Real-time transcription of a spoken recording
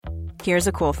Here's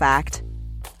a cool fact.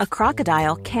 A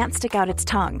crocodile can't stick out its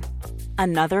tongue.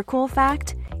 Another cool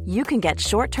fact, you can get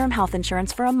short-term health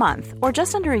insurance for a month or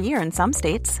just under a year in some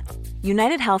states.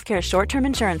 United Healthcare short-term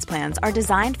insurance plans are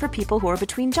designed for people who are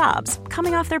between jobs,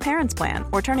 coming off their parents' plan,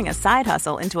 or turning a side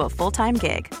hustle into a full-time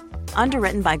gig.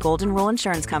 Underwritten by Golden Rule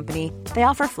Insurance Company, they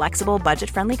offer flexible,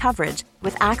 budget-friendly coverage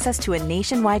with access to a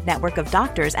nationwide network of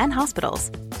doctors and hospitals.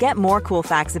 Get more cool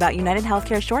facts about United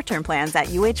Healthcare short-term plans at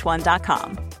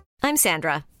uh1.com. I'm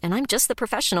Sandra, and I'm just the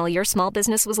professional your small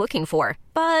business was looking for.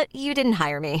 But you didn't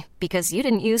hire me because you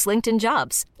didn't use LinkedIn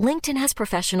Jobs. LinkedIn has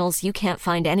professionals you can't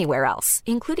find anywhere else,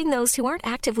 including those who aren't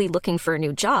actively looking for a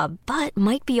new job, but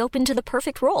might be open to the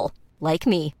perfect role, like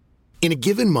me. In a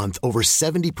given month, over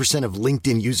 70% of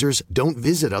LinkedIn users don't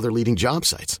visit other leading job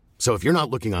sites. So if you're not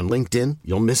looking on LinkedIn,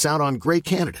 you'll miss out on great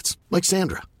candidates like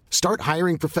Sandra. Start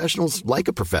hiring professionals like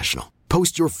a professional.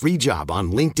 Post your free job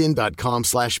on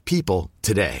linkedin.com/people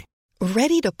today.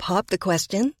 Ready to pop the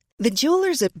question? The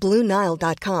jewelers at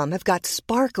BlueNile.com have got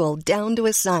sparkle down to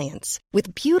a science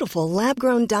with beautiful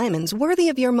lab-grown diamonds worthy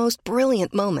of your most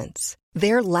brilliant moments.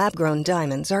 Their lab-grown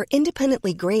diamonds are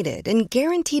independently graded and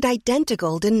guaranteed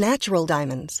identical to natural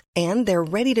diamonds, and they're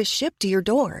ready to ship to your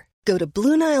door. Go to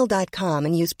BlueNile.com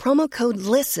and use promo code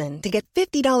LISTEN to get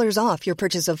 $50 off your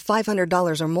purchase of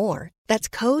 $500 or more. That's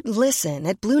code LISTEN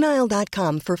at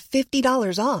BlueNile.com for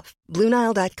 $50 off.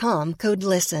 BlueNile.com, code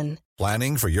LISTEN.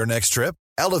 Planning for your next trip?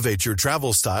 Elevate your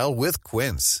travel style with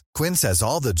Quince. Quince has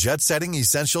all the jet-setting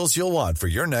essentials you'll want for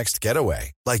your next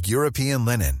getaway, like European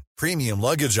linen, premium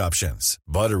luggage options,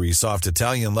 buttery soft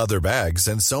Italian leather bags,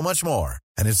 and so much more.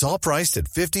 And it's all priced at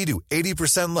 50 to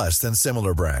 80% less than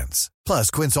similar brands. Plus,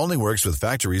 Quince only works with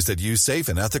factories that use safe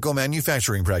and ethical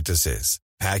manufacturing practices.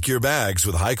 Pack your bags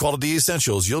with high-quality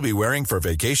essentials you'll be wearing for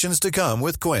vacations to come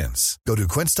with Quince. Go to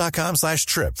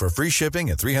quince.com/trip for free shipping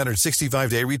and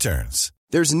 365-day returns.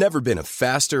 There's never been a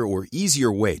faster or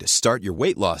easier way to start your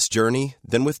weight loss journey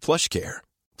than with PlushCare.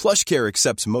 PlushCare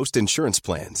accepts most insurance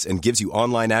plans and gives you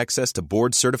online access to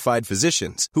board-certified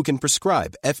physicians who can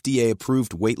prescribe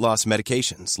FDA-approved weight loss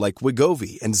medications like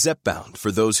Wegovy and Zepbound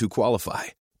for those who qualify.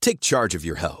 Take charge of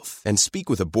your health and speak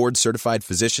with a board-certified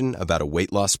physician about a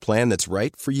weight loss plan that's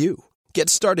right for you. Get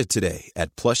started today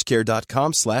at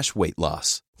plushcare.com/weight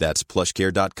loss. That's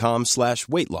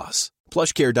plushcare.com/weight loss.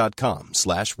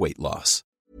 plushcare.com/weight loss.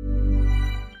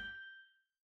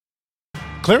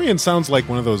 Clarion sounds like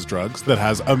one of those drugs that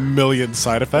has a million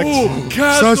side effects. Ooh,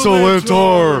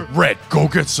 Castellantor! Red, go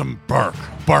get some bark.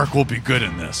 Bark will be good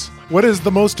in this. What is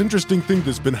the most interesting thing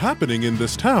that's been happening in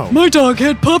this town? My dog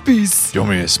had puppies. Do you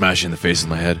want me to smash you in the face with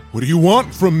my head? What do you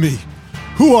want from me?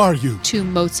 Who are you? 2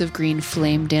 motes of green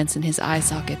flame dance in his eye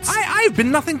sockets. I've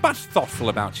been nothing but thoughtful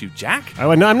about you, Jack.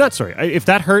 No, I'm not sorry. If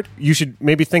that hurt, you should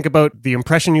maybe think about the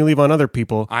impression you leave on other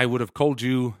people. I would have called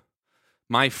you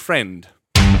my friend.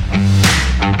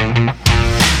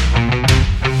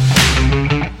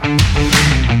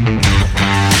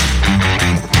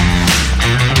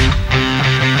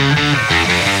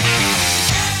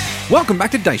 Welcome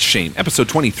back to Dice Shame, episode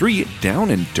 23,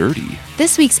 Down and Dirty.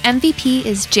 This week's MVP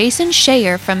is Jason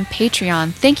Shayer from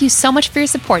Patreon. Thank you so much for your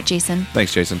support, Jason.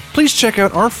 Thanks, Jason. Please check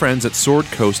out our friends at Sword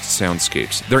Coast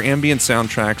Soundscapes. Their ambient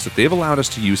soundtracks that they've allowed us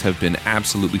to use have been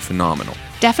absolutely phenomenal.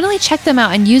 Definitely check them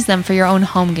out and use them for your own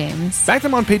home games. Back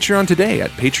them on Patreon today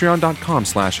at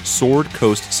patreon.com/Sword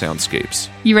Coast Soundscapes.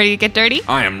 You ready to get dirty?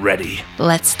 I am ready.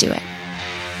 Let's do it.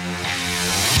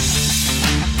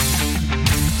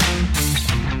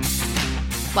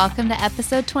 Welcome to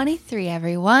episode 23,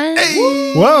 everyone.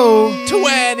 Hey. Whoa.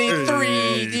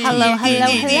 23. Hello, hello,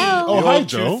 hello. Oh, hi,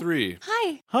 Joe.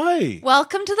 Hi. Hi.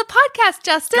 Welcome to the podcast,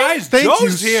 Justin. Guys, Thank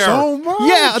Joe's you here. so much.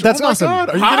 Yeah, that's awesome. God.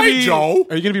 Are you Hi, gonna be, Joe.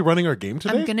 Are you going to be running our game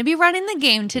today? I'm going to be running the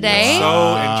game today.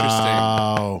 So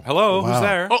interesting. Hello, who's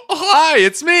there? Oh, hi,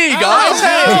 it's me, guys.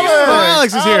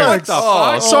 Alex is here. Alex.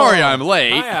 Oh, sorry I'm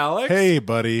late. Hi, Alex. Hey,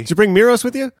 buddy. Did you bring Miros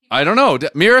with you? I don't know.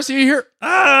 Miros, are you here?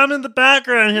 I'm in the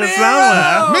background here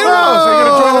somewhere. Miros, are you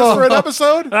going to join us for an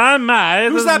episode? I might.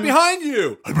 Who's that behind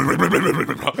you?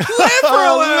 Liverless.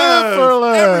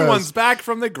 Everyone's back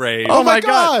from the grave. Oh my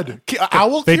God.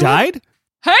 Owl They Q? died?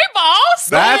 Hey, boss.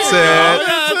 That's it. That's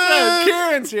That's it. it.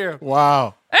 Kieran's here.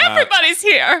 Wow. Everybody's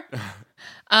here.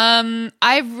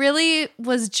 I really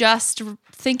was just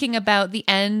thinking about the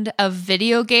end of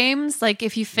video games. Like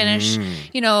if you finish,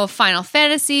 Final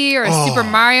Fantasy or Super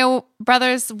Mario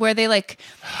Brothers, where they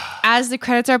as the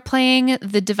credits are playing,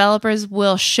 the developers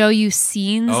will show you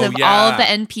scenes of all of the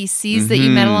NPCs that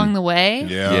you met along the way.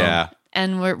 Yeah.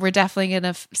 And we're definitely going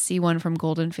to see one from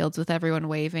Golden Fields with everyone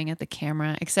waving at the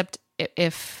camera, except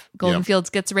if Golden Fields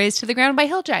gets razed to the ground by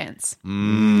hill giants.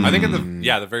 I think in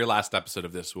the very last episode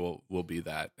of this will be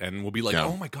that, and we'll be like,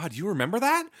 oh my god, you remember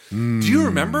that? Do you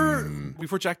remember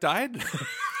before Jack died?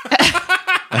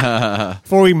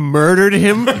 Before we murdered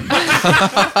him?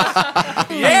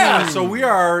 Yeah, so we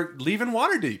are leaving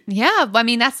Waterdeep. Yeah, I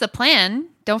mean, that's the plan.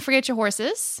 Don't forget your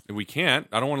horses. We can't.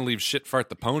 I don't want to leave Shitfart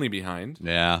the pony behind.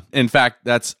 Yeah. In fact,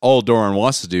 that's all Doran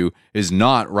wants to do is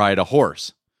not ride a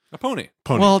horse. A pony.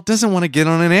 Well, it doesn't want to get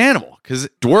on an animal because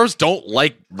dwarves don't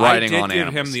like riding on I did give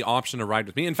animals. him the option to ride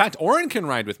with me. In fact, Oren can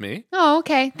ride with me. Oh,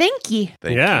 okay. Thank you.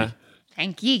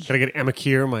 Thank you. Can I get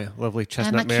Amakir, my lovely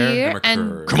chestnut mare?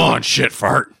 Come on,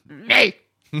 Shitfart. Nay.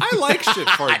 I like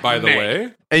Shitfart, by the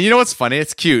way. And you know what's funny?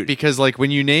 It's cute because, like,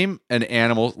 when you name an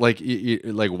animal, like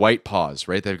like White Paws,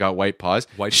 right? They've got white paws.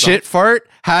 Shitfart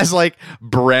has like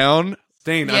brown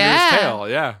stain under his tail.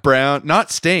 Yeah, brown,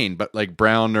 not stain, but like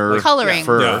brown or coloring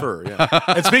fur. Yeah.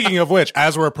 And speaking of which,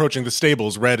 as we're approaching the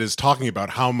stables, Red is talking about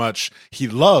how much he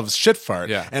loves Shitfart.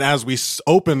 Yeah. And as we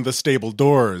open the stable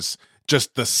doors,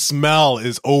 just the smell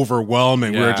is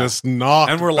overwhelming. Yeah. We're just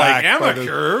knocked and we're back like, by the-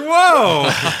 amateur,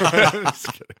 whoa!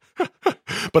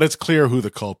 But it's clear who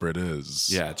the culprit is.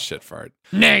 Yeah, it's Shitfart.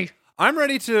 Nay. I'm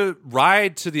ready to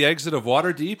ride to the exit of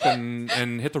Waterdeep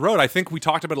and hit the road. I think we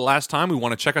talked about it last time. We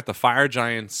want to check out the Fire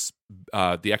Giants,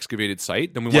 the excavated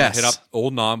site. Then we want to hit up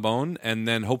Old Gnawbone and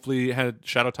then hopefully head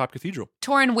Shadowtop Cathedral.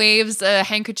 Torin waves a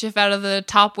handkerchief out of the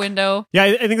top window. Yeah,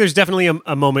 I think there's definitely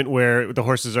a moment where the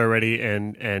horses are ready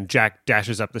and Jack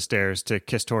dashes up the stairs to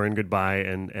kiss Torin goodbye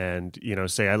and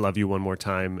say I love you one more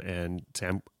time and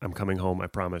say I'm coming home, I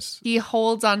promise. He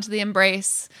holds onto the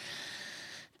embrace,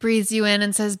 breathes you in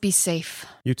and says, be safe.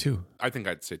 You too. I think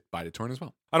I'd say bye to Torin as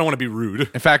well. I don't want to be rude.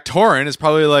 In fact, Torin is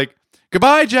probably like,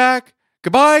 goodbye, Jack.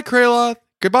 Goodbye, Kraloth.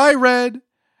 Goodbye, Red.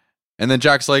 And then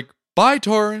Jack's like, bye,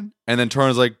 Torin. And then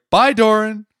Torin's like, bye,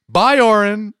 Doran. Bye,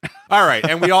 Oren. All right.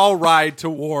 And we all ride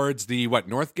towards the,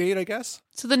 North Gate, I guess?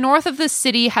 So the north of the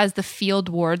city has the Field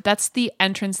Ward. That's the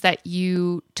entrance that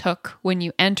you took when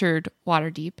you entered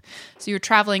Waterdeep. So you're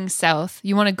traveling south.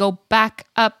 You want to go back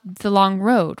up the long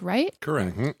road, right?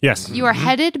 Correct. Mm-hmm. Yes. You are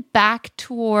headed back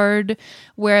toward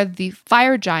where the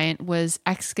fire giant was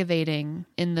excavating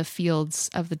in the fields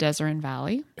of the Desert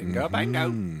Valley. Bingo,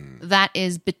 bingo. That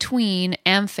is between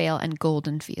Amphail and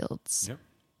Golden Fields. Yep.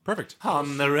 Perfect.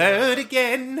 On the road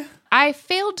again. I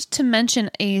failed to mention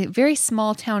a very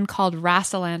small town called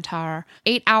Rassalantar.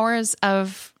 8 hours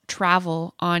of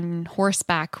travel on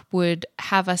horseback would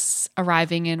have us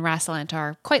arriving in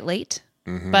Rassalantar quite late,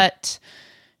 but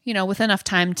with enough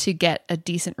time to get a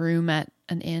decent room at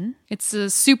an inn. It's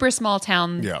a super small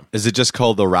town. Yeah. Is it just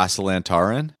called the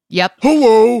Rassalantaran? Yep.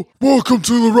 Hello, welcome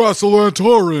to the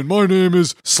Rassalantaran. My name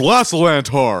is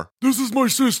Slassalantar. This is my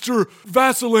sister,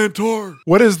 Vassalantar.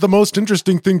 What is the most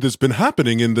interesting thing that's been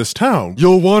happening in this town?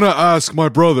 You'll want to ask my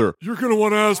brother. You're going to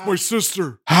want to ask my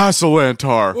sister,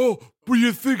 Hassalantar. Oh, but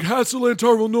you think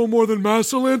Hassalantar will know more than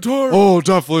Massalantar? Oh,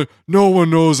 definitely. No one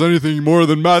knows anything more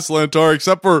than Massalantar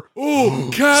except for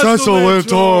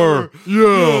Sassalantar.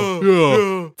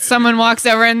 Yeah. Someone walks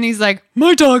over and he's like,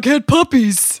 my dog had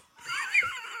puppies.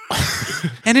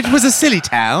 And it was a silly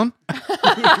town.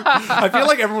 I feel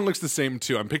like everyone looks the same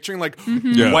too. I'm picturing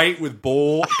white with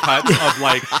bowl cuts of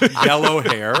yellow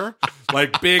hair,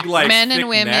 big men and thick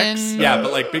women. necks. Yeah,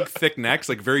 but big thick necks,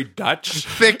 very Dutch.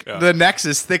 Thick. Yeah. The necks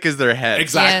is thick as their head.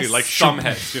 Exactly, yes. like some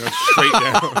heads, straight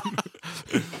down.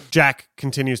 Jack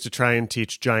continues to try and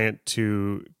teach Giant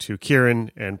to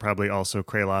Kieran and probably also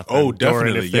Kraloth. Oh, and Doran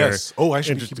definitely, if they're yes. Oh, I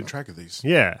should be interested. keeping track of these.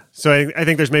 Yeah. So I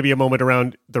think there's maybe a moment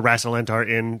around the Rassalantar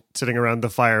Inn, sitting around the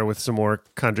fire with some more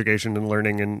conjugation and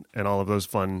learning and all of those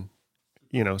fun,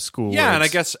 school Yeah, words. and I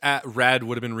guess Rad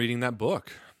would have been reading that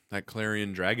book, that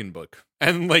Clarion Dragon book.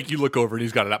 And you look over and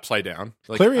he's got it upside down.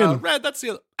 Clarion. Rad, that's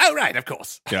the other. Oh, right, of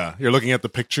course. Yeah, you're looking at the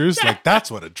pictures. That's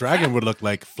what a dragon would look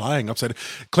like flying upside.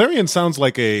 Clarion sounds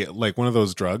like one of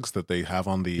those drugs that they have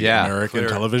on the American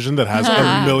television that has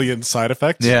a million side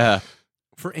effects. Yeah.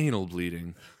 For anal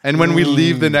bleeding. And when we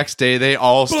leave the next day, they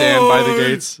all stand by the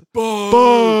gates.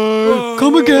 Bye.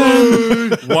 Come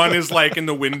again. One is in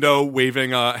the window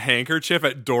waving a handkerchief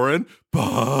at Doran.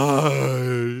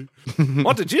 Bye.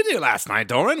 What did you do last night,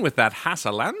 Doran, with that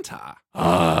Hassalantar?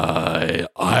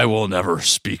 I will never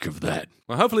speak of that.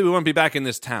 Well, hopefully we won't be back in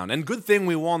this town. And good thing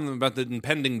we warned them about the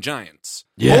impending giants.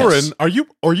 Yes. Doran,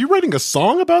 are you writing a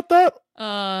song about that?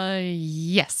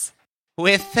 Yes.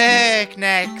 With thick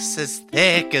necks as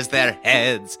thick as their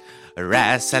heads,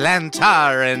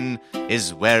 Rassalantaran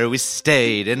is where we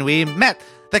stayed, and we met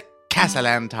the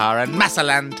Casalantar and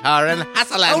Masalantar and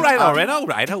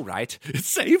Hasalantar. All right.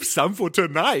 Save some for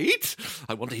tonight.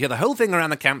 I want to hear the whole thing around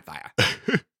the campfire.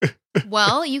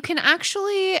 Well, you can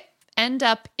actually end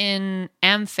up in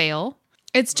Amphail.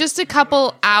 It's just a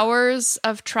couple hours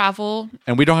of travel.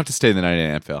 And we don't have to stay the night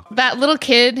in Amphail. That little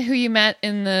kid who you met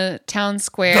in the town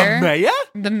square. The mayor?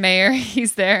 The mayor,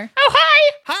 he's there. Oh,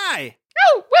 hi! Hi!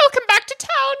 Oh, welcome back to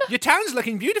town. Your town's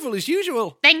looking beautiful as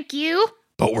usual. Thank you.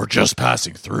 But we're just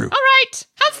passing through. All right,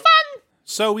 have fun.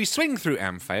 So we swing through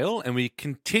Amphail and we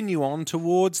continue on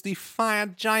towards the fire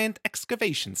giant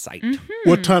excavation site. Mm-hmm.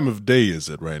 What time of day is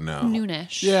it right now?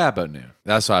 Noonish. Yeah, about noon.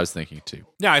 That's what I was thinking too.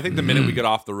 Yeah, I think the minute we get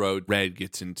off the road, Red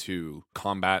gets into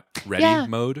combat ready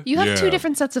mode. You have 2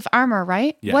 different sets of armor,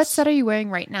 right? Yes. What set are you wearing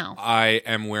right now? I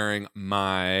am wearing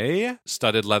my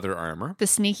studded leather armor. The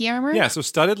sneaky armor? Yeah, so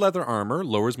studded leather armor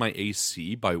lowers my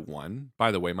AC by 1.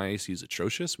 By the way, my AC is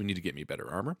atrocious. We need to get me better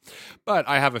armor. But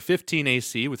I have a 15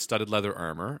 AC with studded leather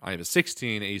armor. I have a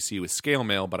 16 AC with scale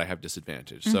mail, but I have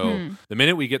disadvantage. So the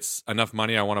minute we get enough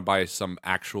money, I want to buy some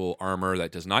actual armor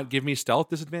that does not give me stealth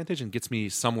disadvantage and gets me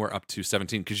somewhere up to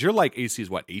 17. Because you're like AC is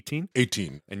what, 18?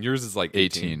 18. And yours is like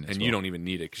 18. And well. you don't even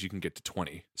need it because you can get to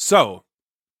 20. So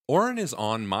Orin is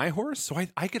on my horse, so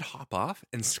I could hop off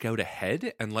and scout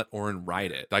ahead and let Orin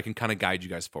ride it. I can kind of guide you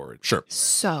guys forward. Sure.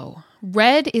 So,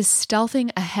 Red is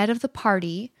stealthing ahead of the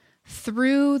party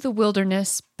through the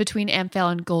wilderness between Amphail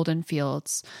and Golden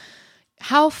Fields.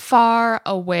 How far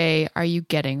away are you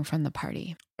getting from the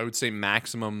party? I would say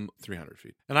maximum 300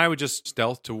 feet. And I would just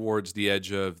stealth towards the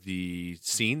edge of the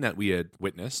scene that we had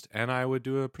witnessed, and I would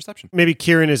do a perception. Maybe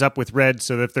Kieran is up with Red,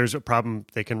 so that if there's a problem,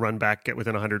 they can run back, get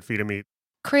within 100 feet of me.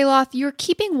 Kraloth, you're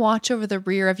keeping watch over the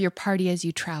rear of your party as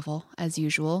you travel, as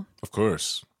usual. Of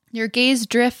course. Your gaze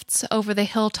drifts over the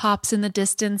hilltops in the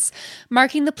distance,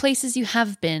 marking the places you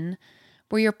have been,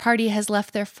 where your party has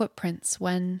left their footprints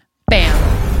when,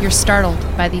 bam, you're startled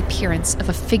by the appearance of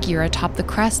a figure atop the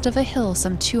crest of a hill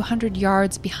some 200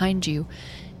 yards behind you,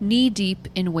 knee-deep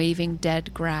in waving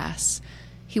dead grass.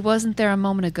 He wasn't there a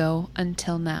moment ago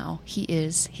until now. He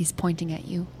is. He's pointing at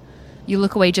you. You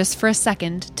look away just for a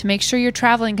second to make sure your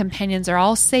traveling companions are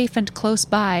all safe and close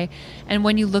by, and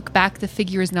when you look back, the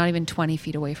figure is not even 20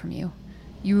 feet away from you.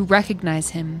 You recognize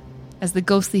him as the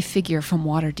ghostly figure from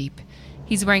Waterdeep.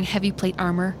 He's wearing heavy plate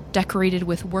armor, decorated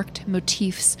with worked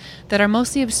motifs that are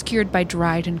mostly obscured by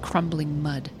dried and crumbling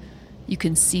mud. You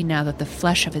can see now that the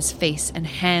flesh of his face and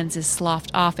hands is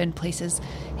sloughed off in places.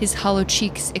 His hollow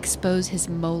cheeks expose his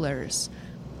molars.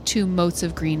 2 motes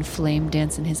of green flame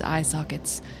dance in his eye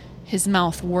sockets. His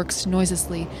mouth works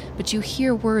noiselessly, but you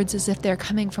hear words as if they're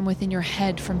coming from within your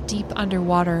head from deep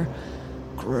underwater.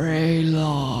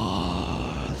 Kraloth.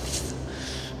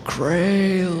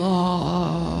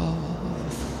 Kraloth.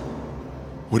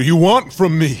 What do you want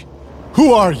from me?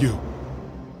 Who are you?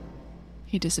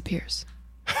 He disappears.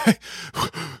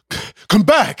 Come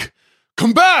back!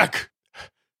 Come back!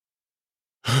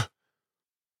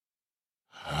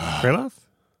 Kraloth?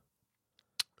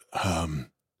 Who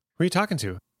are you talking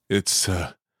to? It's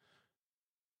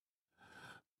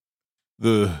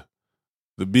the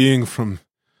being from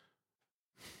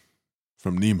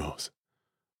Nemo's,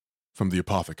 from the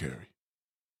apothecary.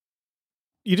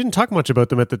 You didn't talk much about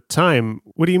them at the time.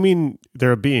 What do you mean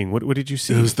they're a being? What did you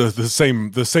see? It was the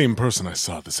same person I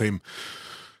saw, the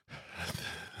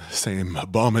same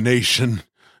abomination.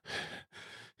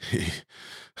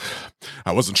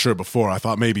 I wasn't sure before. I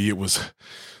thought maybe it was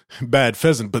Bad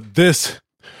Pheasant, but this,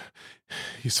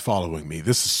 he's following me.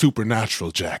 This is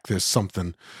supernatural, Jack. There's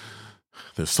something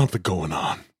going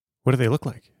on. What do they look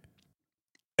like?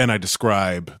 And I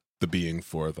describe the being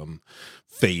for them.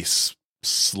 Face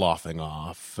sloughing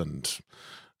off, and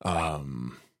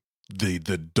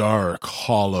the dark,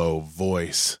 hollow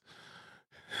voice.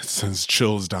 It sends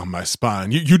chills down my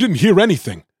spine. You didn't hear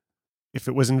anything. If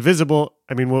it was invisible,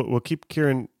 I mean, we'll keep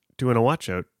Kieran doing a watch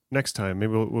out next time.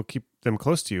 Maybe we'll keep them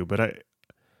close to you. But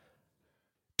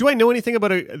do I know anything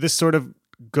about this sort of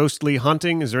ghostly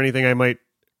haunting? Is there anything I might?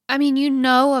 I mean, you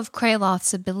know of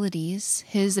Kraloth's abilities,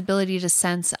 his ability to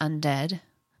sense undead.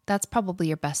 That's probably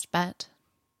your best bet.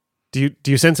 Do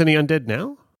you sense any undead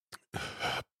now?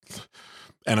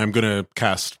 And I'm going to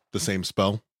cast the same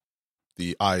spell,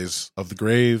 the Eyes of the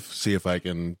Grave, see if I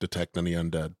can detect any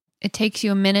undead. It takes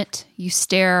you a minute. You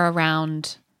stare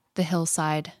around the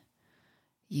hillside.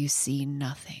 You see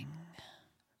nothing.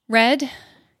 Red,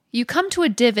 you come to a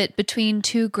divot between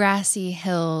 2 grassy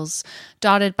hills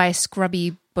dotted by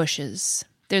scrubby bushes.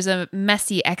 There's a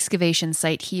messy excavation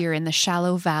site here in the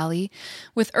shallow valley,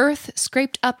 with earth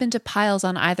scraped up into piles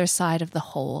on either side of the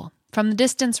hole. From the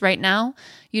distance right now,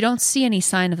 you don't see any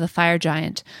sign of the fire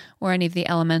giant or any of the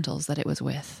elementals that it was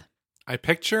with. I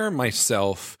picture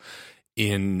myself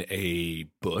in a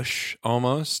bush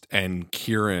almost, and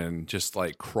Kieran just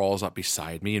like crawls up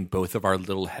beside me, and both of our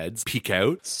little heads peek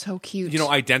out. So cute. You know,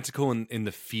 identical in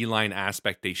the feline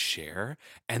aspect they share.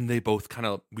 And they both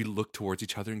we look towards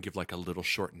each other and give like a little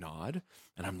short nod.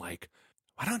 And I'm like,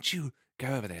 why don't you go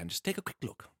over there and just take a quick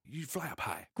look? You fly up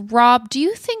high. Rob, do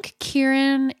you think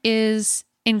Kieran is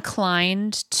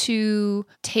inclined to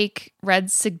take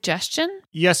Red's suggestion?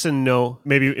 Yes and no.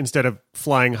 Maybe instead of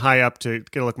flying high up to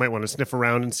get a look, might want to sniff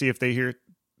around and see if they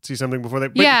see something before they.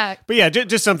 But yeah,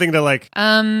 just something to like.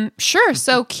 Sure.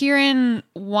 So Kieran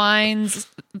winds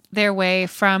their way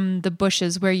from the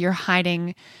bushes where you're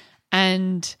hiding,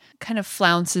 and kind of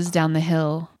flounces down the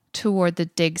hill toward the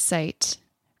dig site.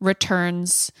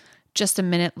 Returns just a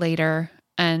minute later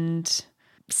and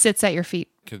sits at your feet.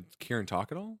 Could Kieran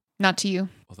talk at all? Not to you.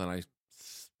 Well, then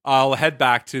I'll head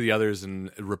back to the others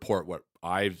and report what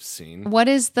I've seen. What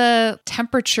is the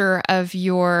temperature of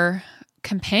your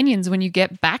companions when you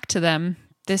get back to them?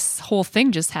 This whole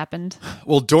thing just happened.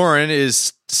 Well, Doran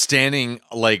is standing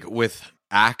like with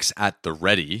axe at the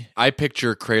ready. I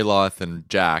picture Kraloth and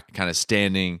Jack kind of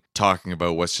standing, talking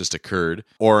about what's just occurred.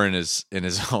 Orin is in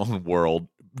his own world,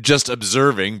 just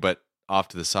observing, but off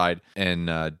to the side.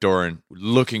 And Doran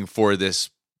looking for this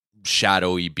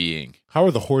shadowy being. How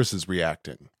are the horses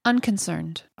reacting?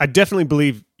 Unconcerned. I definitely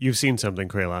believe you've seen something,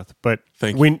 Kraloth, but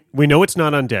Thank we know it's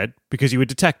not undead because you would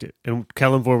detect it, and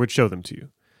Kalimvor would show them to you.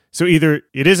 So either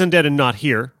it is undead and not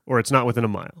here, or it's not within a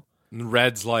mile.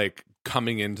 Red's like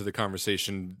coming into the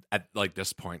conversation at like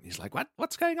this point. He's like,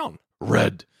 what's going on?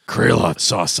 Red, Kraloth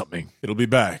saw something. It'll be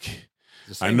back.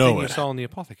 The same I know thing it. you saw in the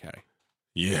apothecary.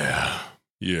 Yeah.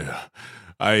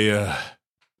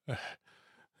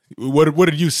 What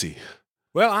did you see?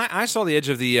 Well, I saw the edge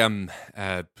of the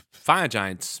fire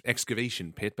giant's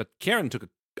excavation pit, but Kieran took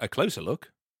a closer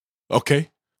look.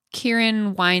 Okay.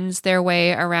 Kieran winds their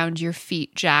way around your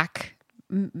feet, Jack,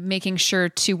 making sure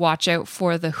to watch out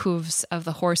for the hooves of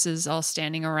the horses all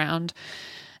standing around.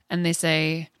 And they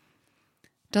say,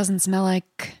 doesn't smell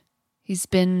like he's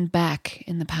been back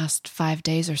in the past 5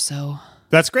 days or so.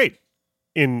 That's great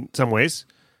in some ways.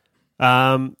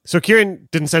 So Kieran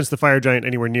didn't sense the fire giant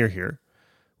anywhere near here,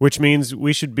 which means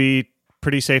we should be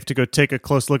pretty safe to go take a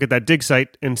close look at that dig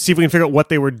site and see if we can figure out what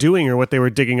they were doing or what they were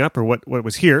digging up or what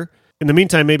was here. In the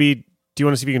meantime, maybe, do you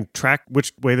want to see if you can track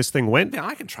which way this thing went? Yeah,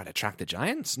 I can try to track the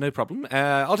giants, no problem.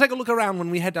 I'll take a look around when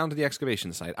we head down to the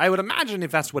excavation site. I would imagine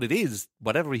if that's what it is,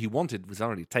 whatever he wanted was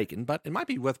already taken, but it might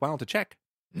be worthwhile to check.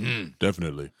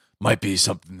 Definitely. Might be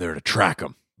something there to track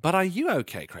him. But are you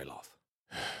okay, Kraloth?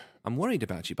 I'm worried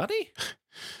about you, buddy.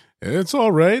 It's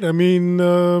all right. I mean,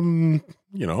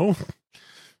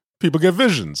 people get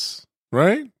visions,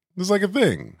 right? It's like a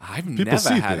thing. I've People never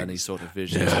see had things. any sort of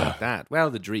visions like that.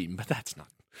 Well, the dream, but that's not.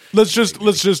 Let's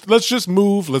just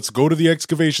move. Let's go to the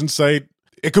excavation site.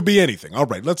 It could be anything. All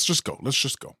right, let's just go.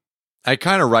 I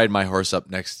kind of ride my horse up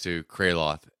next to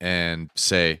Kraloth and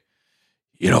say,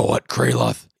 You know what,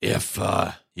 Kraloth? If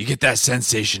you get that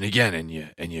sensation again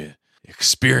and you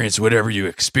experience whatever you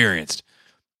experienced,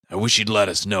 I wish you'd let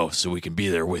us know so we can be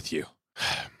there with you.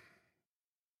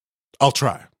 I'll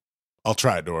try,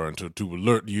 Doran, to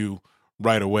alert you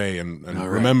right away and All right.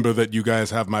 remember that you guys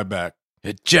have my back.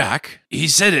 Jack, he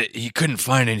said he couldn't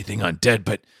find anything undead,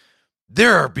 but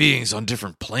there are beings on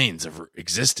different planes of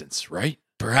existence, right?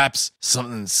 Perhaps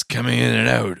something's coming in and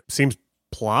out. Seems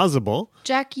plausible.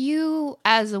 Jack, you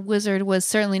as a wizard would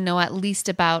certainly know at least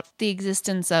about the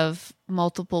existence of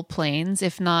multiple planes,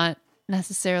 if not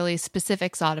necessarily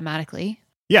specifics automatically.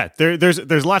 Yeah,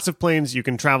 there's lots of planes. You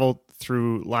can travel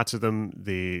through lots of them,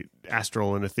 the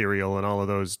astral and ethereal and all of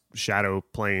those shadow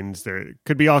planes. There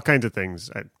could be all kinds of things.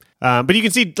 But you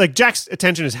can see, like, Jack's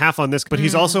attention is half on this, but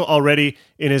he's also already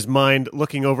in his mind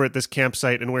looking over at this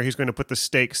campsite and where he's going to put the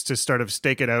stakes to sort of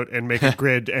stake it out and make a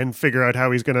grid and figure out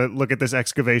how he's going to look at this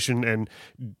excavation and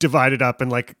divide it up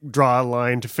and, like, draw a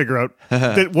line to figure out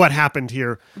what happened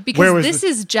here. Because this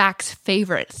is Jack's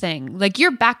favorite thing. Like,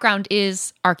 your background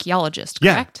is archaeologist,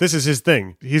 correct? Yeah, this is his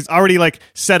thing. He's already, like,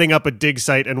 setting up a dig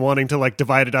site and wanting to, like,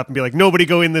 divide it up and be like, nobody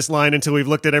go in this line until we've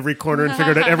looked at every corner and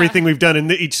figured out everything we've done in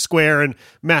each square and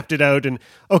mapped it out. And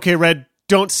okay, Red,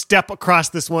 don't step across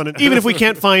this one. And even if we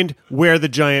can't find where the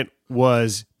giant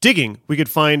was digging, we could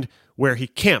find where he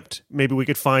camped. Maybe we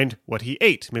could find what he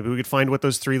ate. Maybe we could find what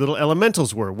those three little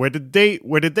elementals were. Where did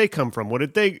they come from? What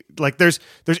did they like? There's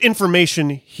information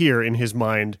here in his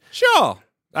mind. Sure,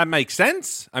 that makes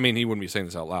sense. I mean, he wouldn't be saying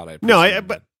this out loud. No,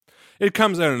 but it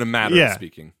comes out in a matter of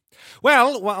speaking.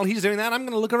 Well, while he's doing that, I'm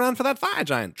going to look around for that fire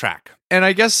giant track. And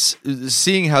I guess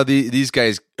seeing how these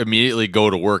guys immediately go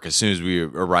to work as soon as we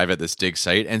arrive at this dig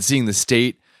site and seeing the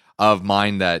state of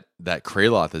mind that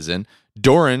Kraloth is in,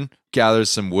 Doran gathers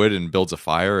some wood and builds a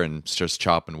fire and starts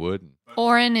chopping wood.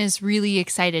 Orin is really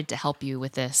excited to help you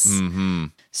with this. Mm-hmm.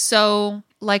 So,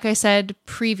 like I said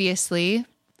previously,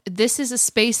 this is a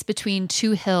space between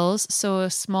two hills, so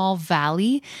a small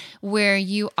valley where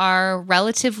you are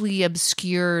relatively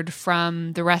obscured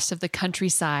from the rest of the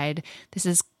countryside. This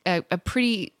is a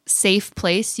pretty safe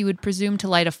place, you would presume, to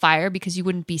light a fire because you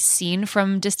wouldn't be seen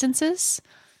from distances.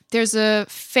 There's a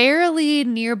fairly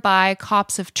nearby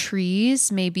copse of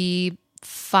trees, maybe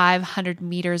 500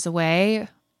 meters away.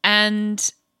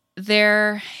 And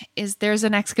there's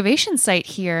an excavation site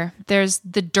here. There's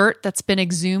the dirt that's been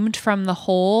exhumed from the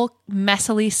hole,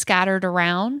 messily scattered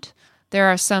around. There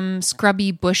are some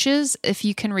scrubby bushes. If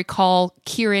you can recall,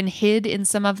 Kieran hid in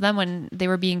some of them when they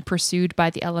were being pursued by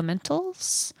the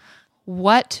elementals.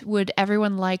 What would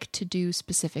everyone like to do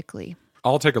specifically?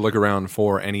 I'll take a look around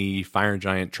for any fire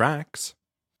giant tracks.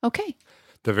 Okay.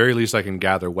 At the very least, I can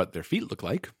gather what their feet look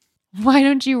like. Why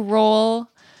don't you roll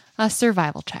a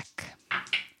survival check?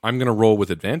 I'm going to roll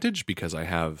with advantage because I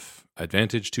have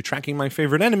advantage to tracking my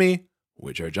favorite enemy,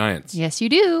 which are giants. Yes, you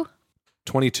do.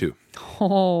 22.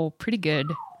 Oh, pretty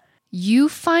good. You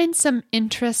find some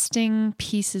interesting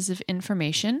pieces of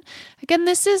information. Again,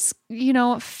 this is,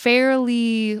 a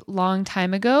fairly long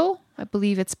time ago. I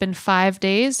believe it's been 5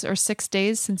 days or 6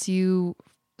 days since you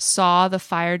saw the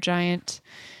fire giant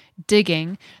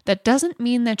digging. That doesn't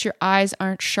mean that your eyes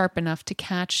aren't sharp enough to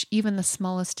catch even the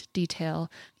smallest detail.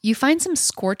 You find some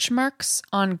scorch marks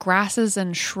on grasses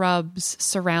and shrubs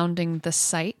surrounding the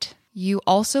site. You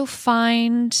also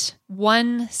find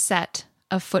one set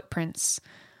of footprints.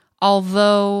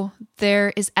 Although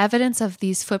there is evidence of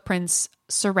these footprints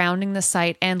surrounding the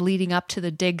site and leading up to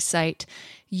the dig site,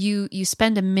 you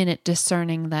spend a minute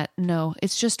discerning that no,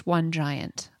 it's just one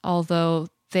giant. Although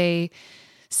they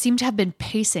seem to have been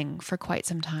pacing for quite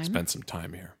some time. Spent some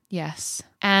time here. Yes.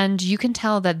 And you can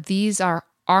tell that these are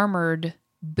armored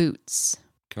boots.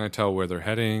 Can I tell where they're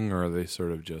heading, or are they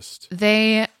sort of just...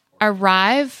 They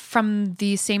arrive from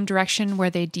the same direction where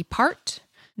they depart,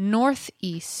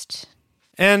 northeast.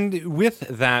 And with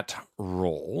that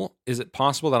roll, is it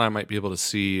possible that I might be able to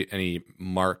see any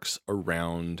marks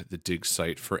around the dig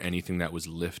site for anything that was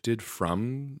lifted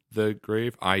from the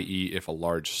grave, i.e. if a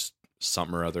large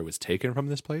something or other was taken from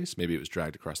this place? Maybe it was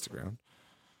dragged across the ground.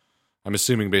 I'm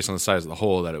assuming based on the size of the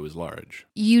hole that it was large.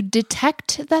 You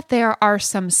detect that there are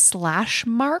some slash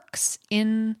marks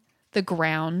in the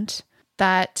ground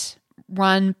that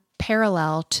run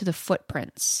parallel to the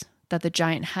footprints that the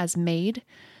giant has made,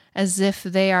 as if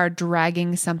they are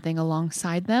dragging something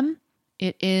alongside them.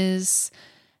 It is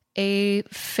a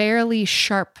fairly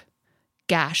sharp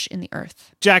gash in the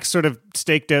earth. Jack sort of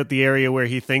staked out the area where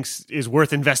he thinks is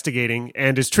worth investigating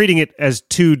and is treating it as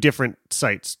two different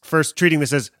sites. First, treating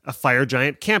this as a fire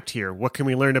giant camped here. What can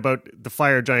we learn about the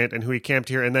fire giant and who he camped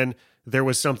here? And then there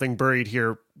was something buried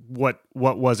here. What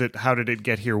was it? How did it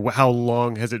get here? How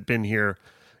long has it been here?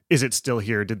 Is it still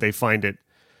here? Did they find it?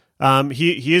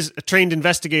 He is a trained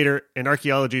investigator, and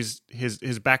archaeology is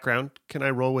his background. Can I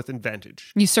roll with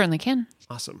advantage? You certainly can.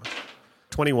 Awesome.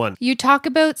 21. You talk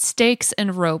about stakes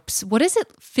and ropes. What does it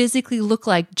physically look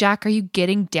like? Jack, are you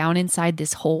getting down inside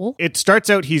this hole? It starts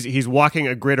out, he's walking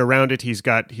a grid around it. He's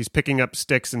picking up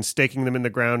sticks and staking them in the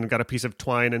ground and got a piece of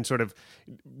twine and sort of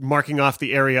marking off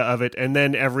the area of it. And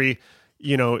then every,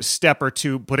 step or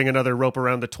two, putting another rope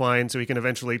around the twine so he can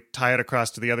eventually tie it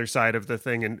across to the other side of the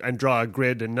thing and draw a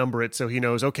grid and number it so he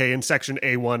knows, okay, in section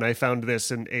A1 I found this,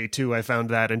 and A2 I found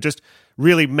that, and just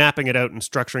really mapping it out and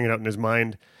structuring it out in his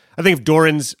mind. I think if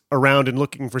Doran's around and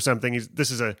looking for something, this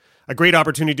is a great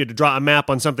opportunity to draw a map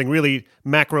on something really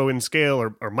macro in scale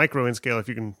or micro in scale, if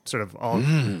you can sort of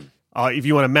if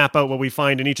you want to map out what we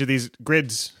find in each of these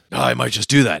grids. Oh, I might just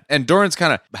do that. And Doran's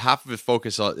kind of, half of his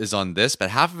focus is on this, but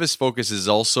half of his focus is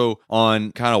also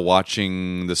on kind of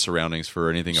watching the surroundings for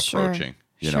anything approaching,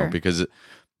 because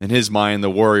in his mind, the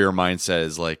warrior mindset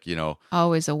is like,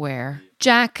 always aware.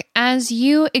 Jack, as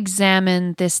you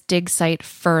examine this dig site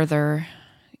further,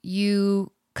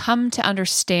 you come to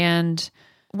understand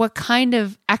what kind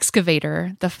of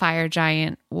excavator the fire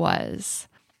giant was.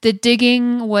 The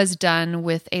digging was done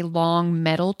with a long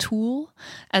metal tool,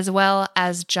 as well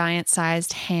as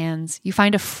giant-sized hands. You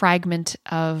find a fragment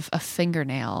of a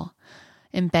fingernail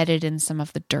embedded in some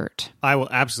of the dirt. I will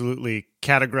absolutely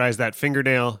categorize that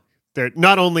fingernail.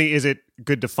 Not only is it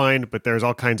good to find, but there's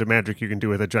all kinds of magic you can do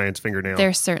with a giant's fingernail.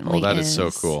 There certainly is. Oh, that is so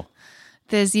cool.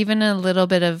 There's even a little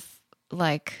bit of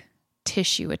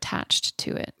tissue attached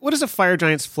to it. What is a fire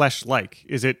giant's flesh like?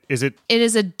 Is it? It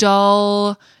is a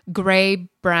dull gray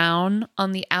brown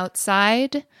on the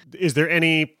outside. Is there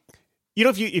any? You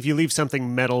know, if you leave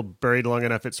something metal buried long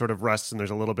enough, it sort of rusts, and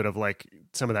there's a little bit of like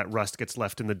some of that rust gets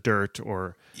left in the dirt,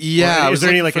 or Yeah, is there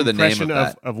any like for the name impression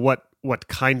of what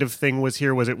kind of thing was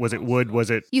here? Was it wood?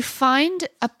 Was it? You find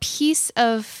a piece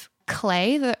of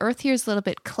clay. The earth here is a little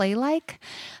bit clay-like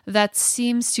that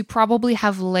seems to probably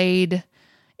have laid,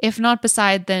 if not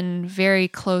beside, then very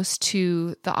close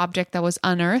to the object that was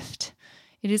unearthed.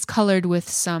 It is colored with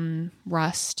some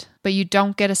rust, but you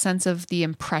don't get a sense of the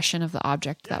impression of the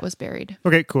object that was buried.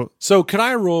 Okay, cool. So can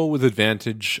I roll with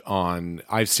advantage on,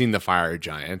 I've seen the fire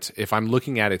giant. If I'm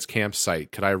looking at its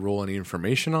campsite, could I roll any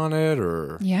information on it?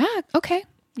 Or Yeah, okay.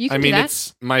 You can do I mean, that.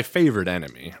 it's my favorite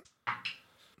enemy.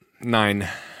 9.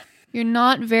 You're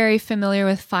not very familiar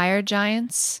with fire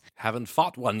giants. Haven't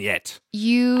fought one yet. I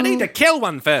You need to kill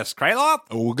one first, Kraloth.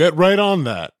 We'll get right on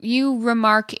that. you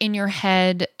remark in your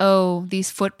head, oh,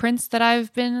 these footprints that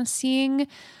I've been seeing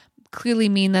clearly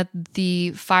mean that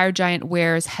the fire giant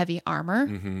wears heavy armor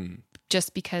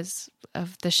just because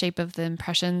of the shape of the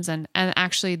impressions and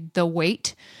actually the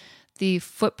weight. The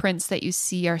footprints that you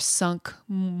see are sunk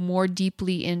more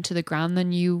deeply into the ground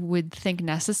than you would think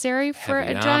necessary for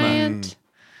Heavy a armor. giant.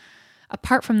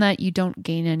 Apart from that, you don't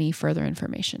gain any further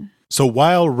information. So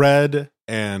while Red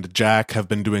and Jack have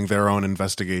been doing their own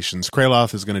investigations,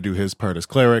 Kraloth is going to do his part as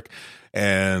cleric.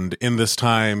 And in this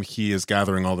time, he is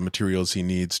gathering all the materials he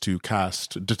needs to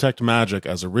cast Detect Magic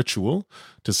as a ritual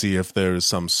to see if there's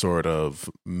some sort of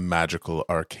magical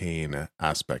arcane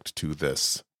aspect to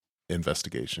this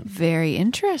investigation. Very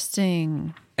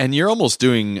interesting. And you're almost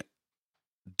doing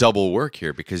double work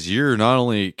here because you're not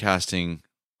only casting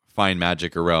fine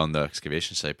magic around the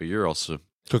excavation site, but you're also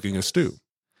Cooking a stew.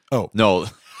 Oh. no.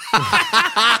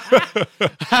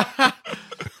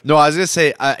 No, I was gonna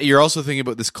say you're also thinking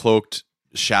about this cloaked,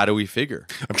 shadowy figure.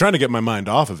 I'm trying to get my mind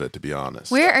off of it, to be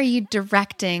honest. Where are you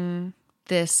directing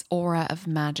this aura of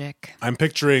magic? I'm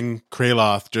picturing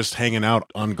Kraloth just hanging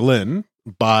out on Glyn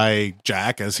by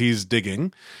Jack as he's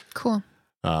digging. Cool.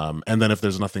 And then if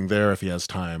there's nothing there, if he has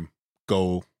time,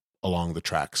 go along the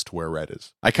tracks to where Red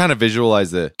is. I kind of visualize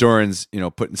the Doran's,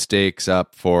 putting stakes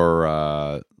up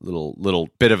for little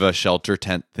bit of a shelter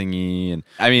tent thingy, and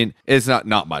I mean it's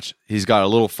not much. He's got a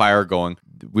little fire going.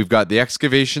 We've got the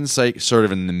excavation site sort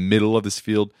of in the middle of this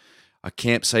field, a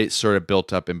campsite sort of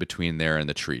built up in between there and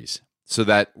the trees, so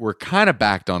that we're kind of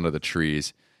backed onto the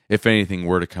trees. If anything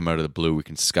were to come out of the blue, we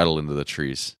can scuttle into the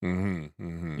trees.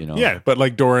 Yeah, but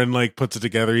like Doran puts it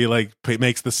together. He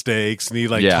makes the stakes and he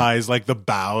ties the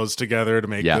boughs together to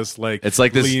make this it's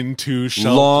like this lean-to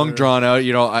shelter. Long drawn out.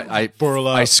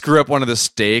 I screw up one of the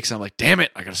stakes. I'm like, damn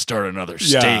it, I got to start another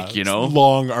stake.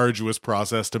 Long, arduous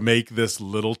process to make this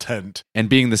little tent. And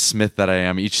being the smith that I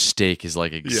am, each stake is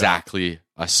like exactly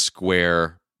a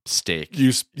square stake.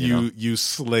 You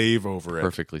slave over it.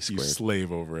 Perfectly squared. You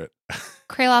slave over it.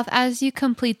 Kraloth, as you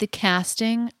complete the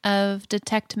casting of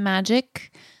Detect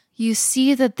Magic, you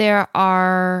see that there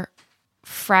are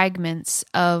fragments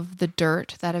of the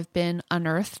dirt that have been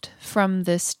unearthed from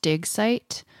this dig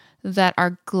site that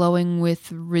are glowing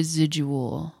with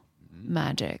residual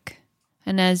magic.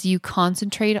 And as you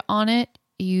concentrate on it,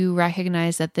 you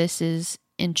recognize that this is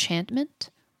enchantment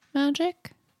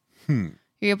magic. You're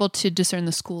able to discern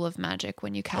the school of magic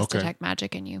when you cast Detect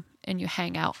Magic and you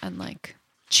hang out and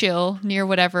chill near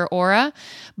whatever aura.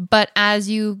 But as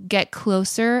you get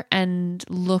closer and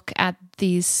look at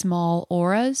these small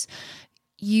auras,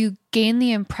 you gain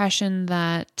the impression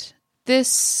that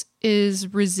this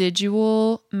is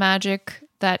residual magic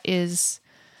that is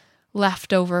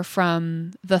left over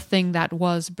from the thing that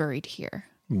was buried here.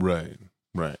 Right.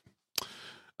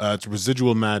 It's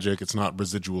residual magic. It's not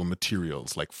residual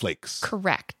materials like flakes.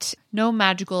 Correct. No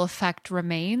magical effect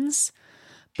remains,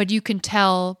 but you can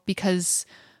tell because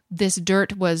this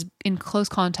dirt was in close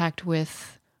contact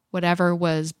with whatever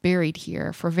was buried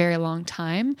here for a very long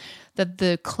time that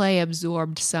the clay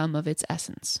absorbed some of its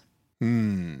essence.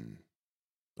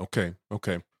 Okay.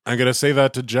 I'm going to say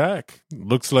that to Jack.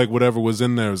 Looks like whatever was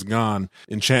in there is gone.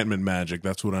 Enchantment magic,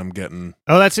 that's what I'm getting.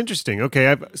 Oh, that's interesting.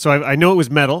 Okay, I know it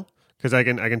was metal because I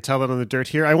can tell that on the dirt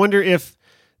here. I wonder if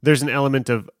there's an element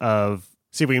of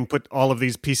see if we can put all of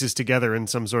these pieces together in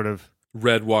some sort of...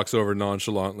 Red walks over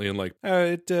nonchalantly and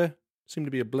it seemed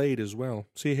to be a blade as well.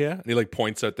 See here? And he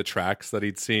points out the tracks that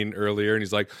he'd seen earlier, and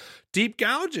he's like, deep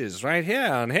gouges right here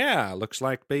and here. Looks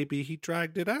like maybe he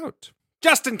dragged it out.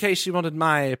 Just in case you wanted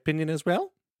my opinion as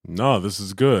well. No, this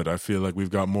is good. I feel like we've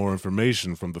got more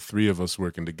information from the three of us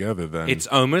working together then. It's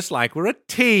almost like we're a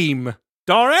team.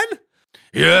 Doran,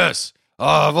 Yes,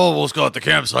 I've almost got the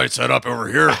campsite set up over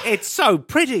here. It's so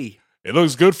pretty. It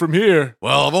looks good from here.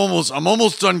 Well, I'm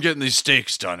almost done getting these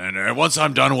stakes done, and once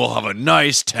I'm done, we'll have a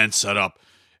nice tent set up.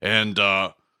 And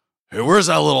hey, where's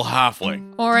that little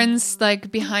halfling? Oren's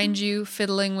like behind you,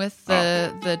 fiddling with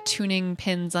the tuning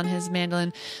pins on his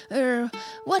mandolin.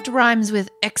 What rhymes with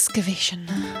excavation?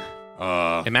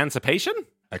 Emancipation?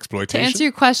 Exploitation. To answer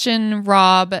your question,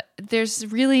 Rob, there's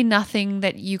really nothing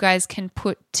that you guys can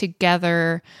put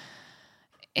together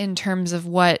in terms of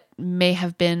what may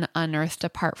have been unearthed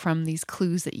apart from these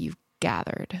clues that you've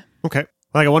gathered. Okay.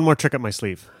 Well, I got one more trick up my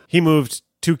sleeve. He moved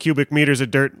 2 cubic meters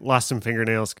of dirt, lost some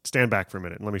fingernails. Stand back for a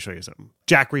minute and let me show you something.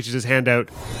 Jack reaches his hand out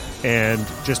and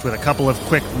just with a couple of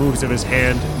quick moves of his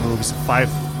hand, moves 5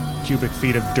 cubic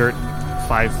feet of dirt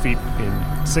 5 feet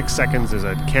in 6 seconds as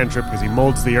a cantrip because he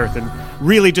molds the earth and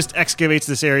really just excavates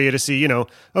this area to see,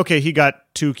 okay, he got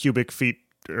 2 cubic feet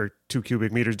or 2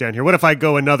 cubic meters down here. What if I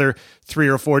go another 3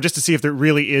 or 4 just to see if there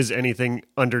really is anything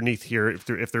underneath here, if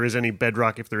there is any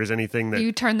bedrock, if there is anything that...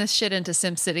 You turn this shit into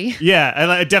SimCity. Yeah,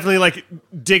 I definitely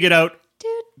dig it out.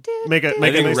 Make I a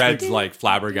think nice Red's like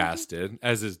flabbergasted,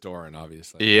 as is Doran,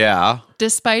 obviously. Yeah.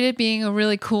 Despite it being a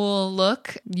really cool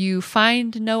look, you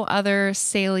find no other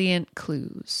salient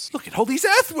clues. Look at all these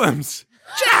earthworms!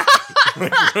 Jack!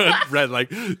 Red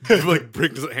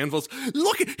brings handfuls.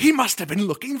 Look, he must have been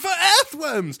looking for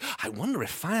earthworms. I wonder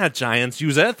if fire giants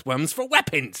use earthworms for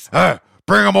weapons.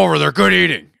 Bring them over. They're good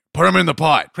eating. Put them in the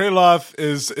pot. Kraloth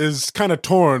is kind of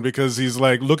torn because he's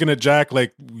like looking at Jack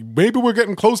like maybe we're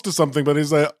getting close to something, but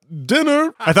he's like,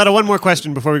 dinner. I thought of one more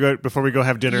question before we go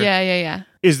have dinner. Yeah.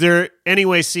 Is there any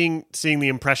way seeing the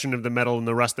impression of the metal and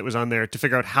the rust that was on there to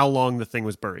figure out how long the thing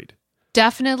was buried?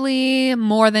 Definitely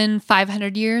more than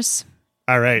 500 years.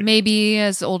 All right. Maybe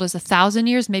as old as 1,000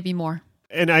 years, maybe more.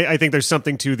 And I think there's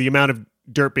something to the amount of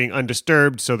dirt being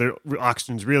undisturbed, so the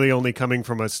oxygen's really only coming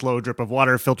from a slow drip of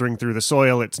water filtering through the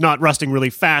soil. It's not rusting really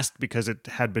fast because it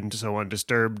had been so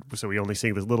undisturbed, so we only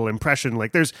see this little impression.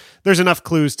 Like there's enough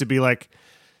clues to be like,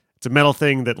 it's a metal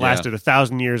thing that lasted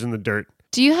 1,000 years in the dirt.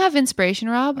 Do you have inspiration,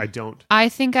 Rob? I don't. I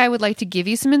think I would like to give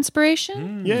you some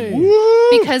inspiration. Yay.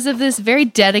 Because of this very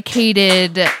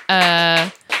dedicated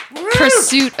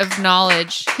pursuit of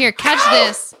knowledge. Here, catch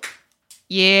this.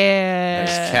 Yeah.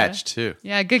 Nice catch, too.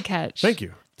 Yeah, good catch. Thank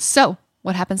you. So,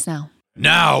 what happens now?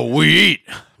 Now we eat.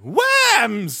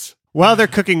 Worms! While they're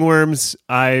cooking worms,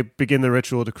 I begin the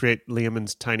ritual to create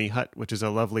Liamon's tiny hut, which is a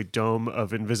lovely dome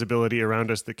of invisibility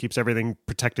around us that keeps everything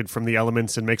protected from the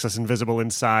elements and makes us invisible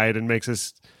inside and makes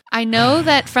us... I know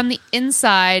that from the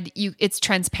inside, it's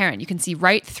transparent. You can see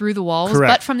right through the walls. Correct.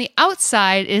 But from the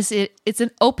outside, it's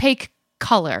an opaque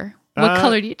color. What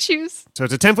color do you choose? So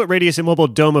it's a 10-foot radius immobile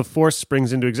dome of force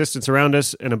springs into existence around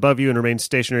us and above you and remains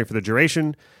stationary for the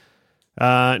duration.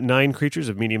 9 creatures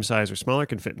of medium size or smaller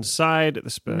can fit inside.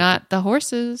 Not the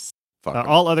horses.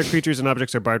 All other creatures and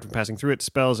objects are barred from passing through it.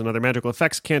 Spells and other magical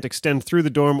effects can't extend through the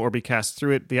dome or be cast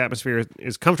through it. The atmosphere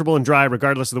is comfortable and dry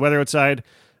regardless of the weather outside.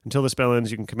 Until the spell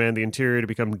ends, you can command the interior to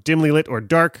become dimly lit or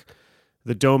dark.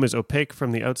 The dome is opaque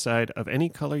from the outside of any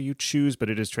color you choose, but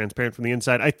it is transparent from the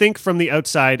inside. I think from the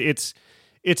outside, it's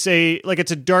a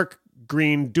dark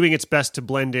green, doing its best to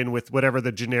blend in with whatever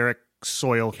the generic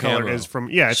soil color is from.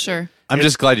 Yeah, sure. I'm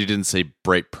just glad you didn't say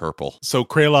bright purple. So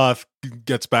Kraloth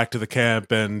gets back to the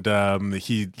camp and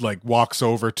he walks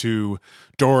over to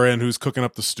Doran, who's cooking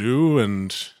up the stew,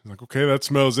 and he's like, okay, that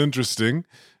smells interesting.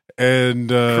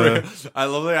 And I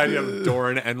love the idea of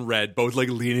Doran and Red both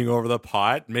leaning over the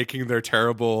pot, making their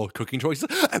terrible cooking choices.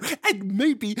 And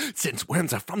maybe since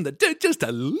worms are from the dirt, just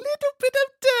a little bit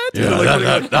of dirt.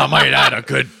 Yeah, that might add a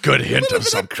good hint of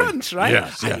something. Crunch, right?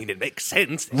 Yes, I mean, it makes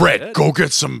sense. Red, go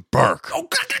get some bark.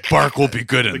 Bark will be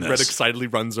good in Red this. excitedly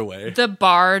runs away. The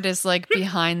bard is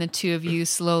behind the two of you,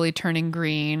 slowly turning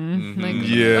green.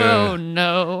 Yeah. Oh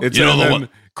no. It's then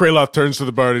Kraloth turns to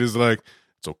the bard and he's like,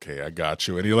 it's okay, I got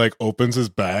you. And he opens his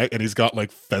bag and he's got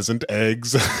pheasant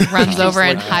eggs. Runs over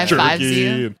and high fives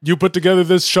you. You put together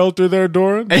this shelter there,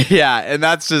 Doran? Yeah, and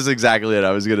that's just exactly what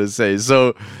I was going to say.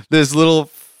 So this little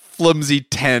flimsy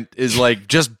tent is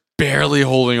just barely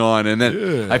holding on. And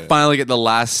then I finally get the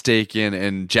last stake in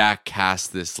and Jack casts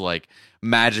this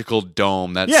magical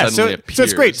dome that suddenly appears. So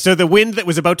it's great. So the wind that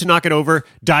was about to knock it over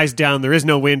dies down. There is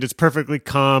no wind. It's perfectly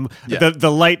calm. Yeah.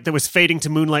 The light that was fading to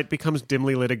moonlight becomes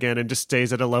dimly lit again and just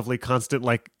stays at a lovely constant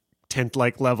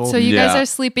tent-like level. So you guys are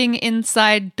sleeping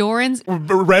inside Doran's.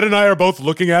 Red and I are both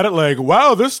looking at it like,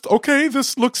 wow, this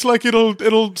looks like it'll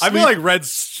I feel like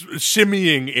Red's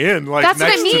shimmying in, like That's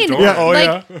next what I mean.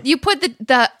 to Doran. You put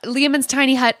the Liamon's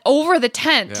tiny hut over the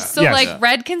tent, so Yes. like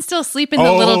Red can still sleep in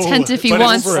the little tent if he but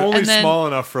wants. It's only and then small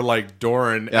enough for like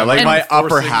Doran. Yeah, like I'm my upper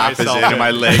forcing half is in myself and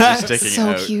my legs are sticking So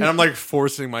out. cute. And I'm like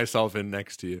forcing myself in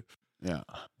next to you. Yeah.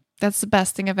 That's the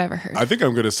best thing I've ever heard. I think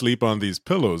I'm going to sleep on these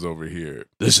pillows over here.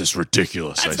 This is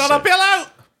ridiculous. It's not a pillow.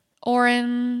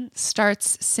 Oren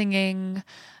starts singing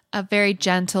a very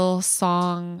gentle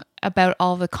song about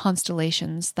all the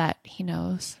constellations that he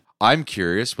knows. I'm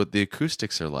curious what the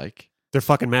acoustics are like. They're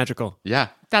fucking magical. Yeah.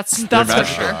 That's for magical.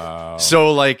 sure.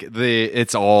 So like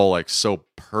it's all like so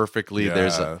perfectly. Yeah,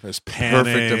 There's a there's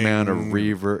perfect amount of panning.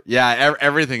 reverb. Yeah,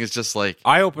 everything is just like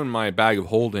I open my bag of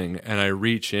holding and I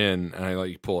reach in and I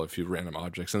like pull a few random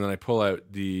objects and then I pull out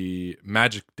the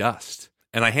magic dust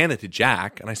and I hand it to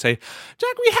Jack and I say,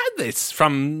 Jack, we had this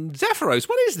from Zephyros.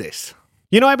 What is this?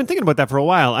 You know, I've been thinking about that for a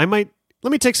while. Let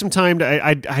me take some time to.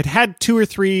 I'd had 2 or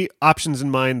 3 options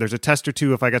in mind. There's a test or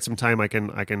 2. If I got some time, I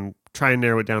can try and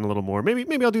narrow it down a little more.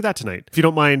 Maybe I'll do that tonight. If you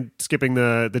don't mind skipping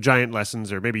the giant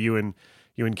lessons, or maybe you and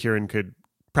Kieran could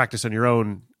practice on your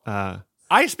own.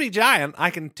 I speak giant.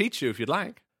 I can teach you if you'd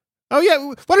like. Oh yeah,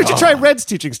 why don't you try Red's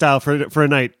teaching style for a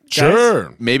night? Guys?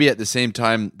 Sure. maybe at the same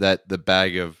time that the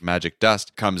bag of magic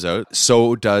dust comes out,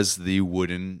 so does the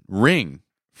wooden ring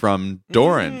from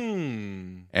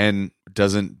Doran. And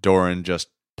doesn't Doran just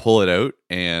pull it out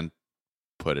and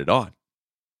put it on?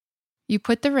 You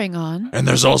put the ring on. And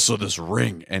there's also this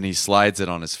ring. And he slides it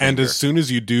on his finger. And as soon as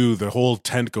you do, the whole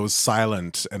tent goes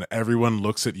silent, and everyone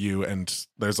looks at you. And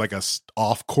there's like a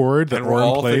off chord that And we're Oren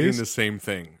all thinking plays. the same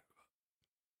thing.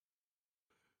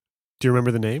 Do you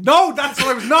remember the name? No, that's what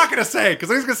I was not going to say because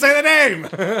I was going to say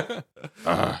the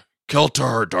name.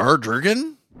 Keltar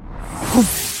Dardrigan?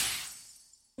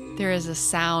 There is a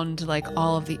sound like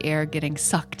all of the air getting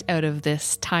sucked out of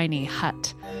this tiny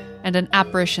hut, and an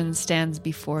apparition stands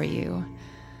before you.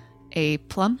 A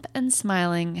plump and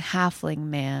smiling halfling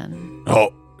man.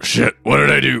 Oh, shit. What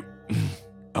did I do?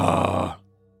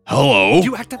 Hello?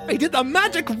 You activated the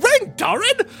magic ring, Doran.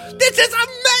 This is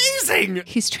amazing.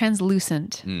 He's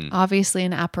translucent, obviously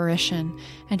an apparition,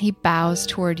 and he bows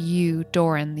toward you,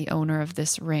 Doran, the owner of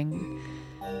this ring.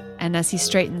 And as he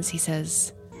straightens, he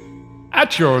says,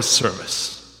 At your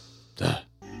service.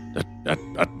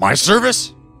 At my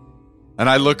service? And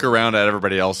I look around at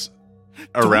everybody else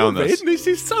around Doran, us, this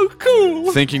is so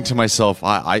cool. thinking to myself,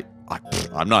 I'm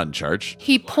not in charge.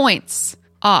 He points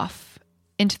off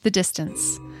into the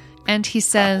distance, and he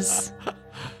says,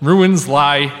 Ruins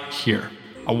lie here.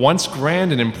 A once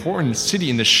grand and important city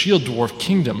in the Shield Dwarf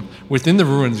Kingdom. Within the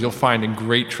ruins, you'll find a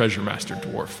great treasure, Master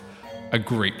Dwarf. A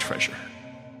great treasure.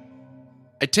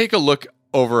 I take a look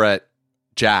over at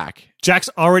Jack. Jack's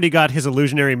already got his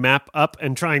illusionary map up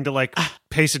and trying to like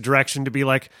pace a direction to be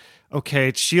like, okay,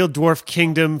 it's Shield Dwarf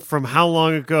Kingdom from how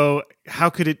long ago?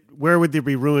 Where would there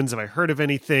be ruins? Have I heard of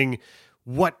anything?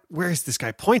 Where is this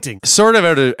guy pointing? Sort of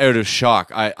out of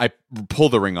shock, I pull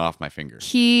the ring off my finger.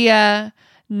 he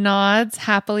nods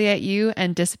happily at you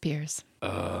and disappears.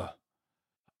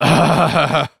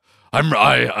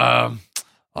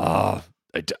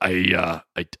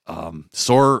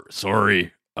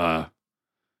 Sorry.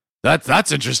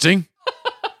 That's interesting.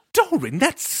 Doran,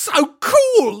 that's so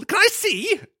cool. Can I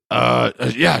see?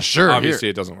 Yeah, sure. Obviously,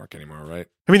 it doesn't work anymore, right?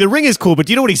 I mean, the ring is cool, but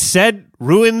do you know what he said?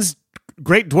 Ruins,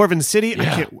 Great Dwarven City?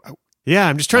 Yeah.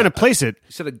 I'm just trying to place it.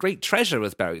 You said a great treasure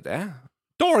was buried there.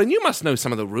 Doran, you must know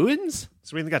some of the ruins.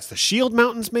 So we think that's the Shield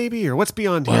Mountains, maybe? Or what's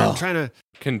beyond here? I'm trying to...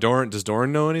 Does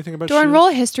Doran know anything about Doran, Shield? roll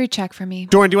a history check for me.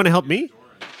 Doran, do you want to help me?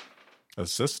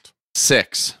 Assist.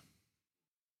 6.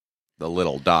 The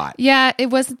little dot. Yeah, there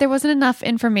wasn't enough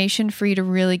information for you to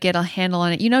really get a handle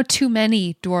on it. You know too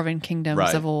many Dwarven kingdoms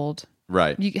Right. of old.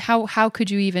 Right. How could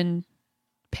you even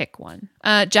pick one?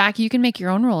 Jack, you can make your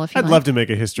own roll if you I'd like. love to make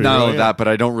a history Not roll, only yeah. that, but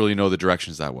I don't really know the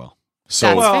directions that well. So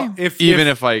That's Well, fair.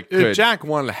 if I could, if Jack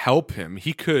wanted to help him,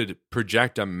 he could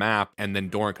project a map and then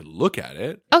Doran could look at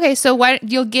it. Okay, so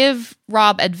you'll give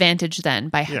Rob advantage then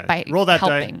by roll that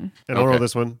helping. die, and I'll roll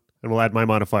this one, and we'll add my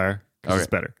modifier because it's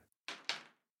better.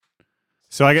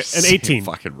 So I get an 18.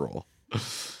 Fucking roll.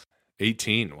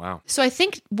 18. Wow. So I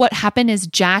think what happened is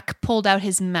Jack pulled out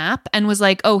his map and was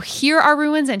like, oh, here are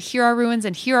ruins and here are ruins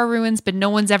and here are ruins, but no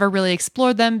one's ever really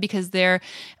explored them because they're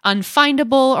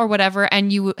unfindable or whatever.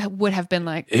 And you would have been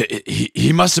like,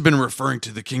 He must have been referring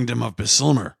to the kingdom of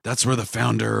Basilmer. That's where the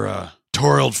founder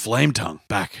Torald Flametongue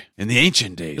back in the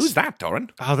ancient days. Who's that,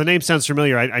 Doran? Oh, the name sounds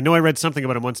familiar. I know I read something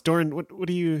about him once. Doran, what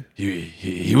do you...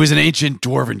 He was an ancient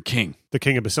dwarven king. The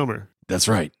king of Basilmer. That's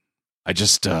right. I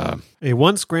just... A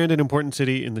once grand and important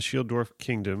city in the Shield Dwarf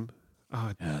Kingdom.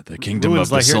 The Kingdom of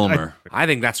Basilmer. I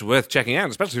think that's worth checking out,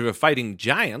 especially if we're fighting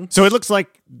giants. So it looks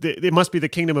like it must be the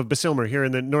Kingdom of Basilmer here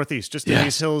in the northeast, just in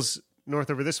these hills north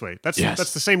over this way. That's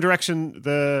the same direction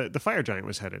the fire giant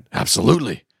was headed.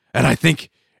 Absolutely. And I think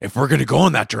if we're going to go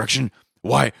in that direction,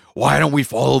 why don't we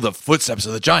follow the footsteps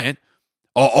of the giant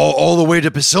all the way to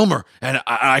Basilmer, and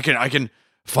I can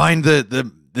find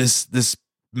this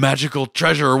magical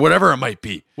treasure or whatever it might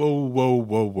be.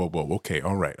 Whoa. Okay,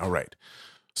 all right.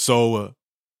 So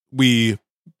we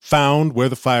found where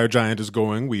the fire giant is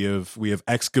going. We have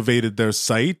excavated their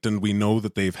site, and we know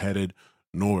that they've headed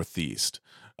northeast.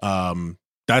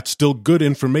 That's still good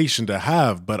information to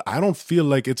have, but I don't feel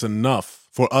like it's enough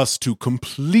for us to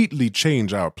completely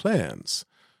change our plans.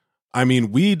 I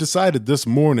mean, we decided this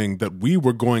morning that we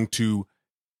were going to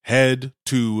head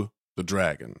to the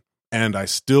dragon. And I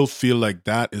still feel like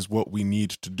that is what we need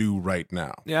to do right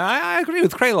now. Yeah, I agree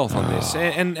with Kraloth on this.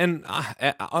 And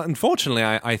unfortunately,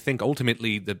 I think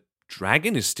ultimately the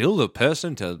dragon is still the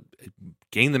person to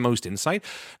gain the most insight.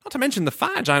 Not to mention the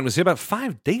fire giant was here about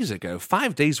 5 days ago.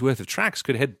 5 days worth of tracks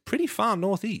could head pretty far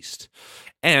northeast.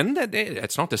 And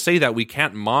it's not to say that we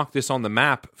can't mark this on the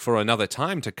map for another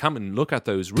time to come and look at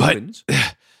those ruins.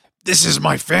 But this is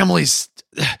my family's...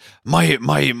 My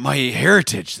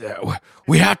heritage.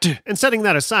 We have to... And setting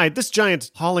that aside, this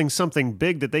giant's hauling something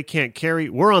big that they can't carry.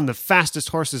 We're on the fastest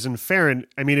horses in Farron.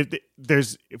 I mean,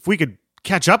 if we could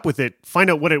catch up with it, find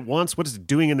out what it wants, what it's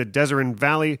doing in the Desert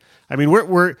Valley. I mean,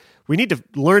 we need to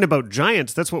learn about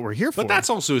giants. That's what we're here for. But that's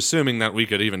also assuming that we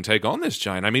could even take on this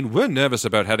giant. I mean, we're nervous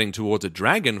about heading towards a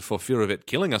dragon for fear of it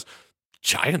killing us.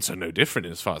 Giants are no different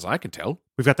as far as I can tell.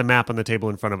 We've got the map on the table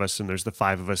in front of us, and there's the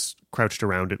 5 of us crouched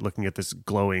around it looking at this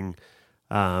glowing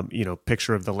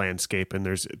picture of the landscape, and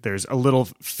there's a little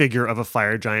figure of a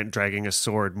fire giant dragging a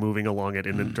sword moving along it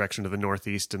in the direction of the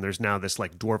northeast, and there's now this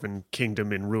like dwarven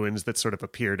kingdom in ruins that sort of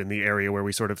appeared in the area where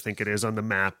we sort of think it is on the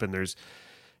map, and there's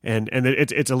and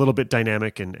it's a little bit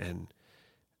dynamic, and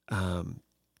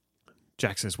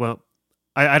Jack says, well,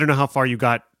 I don't know how far you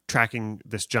got tracking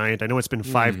this giant. I know it's been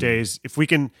 5 days. If we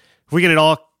can at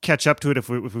all catch up to it, if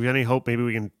we have any hope, maybe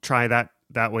we can try that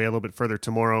way a little bit further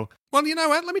tomorrow. Well, you know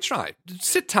what? Let me try.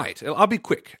 Sit tight. I'll be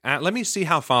quick. Let me see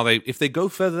how far if they go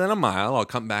further than a mile, I'll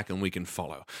come back and we can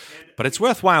follow. But it's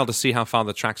worthwhile to see how far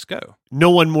the tracks go. No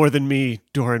one more than me,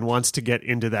 Doran, wants to get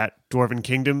into that dwarven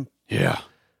kingdom. Yeah.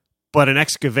 But an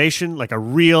excavation, like a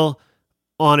real,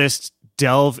 honest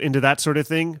delve into that sort of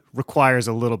thing, requires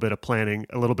a little bit of planning,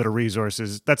 a little bit of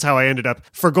resources. That's how I ended up,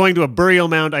 for going to a burial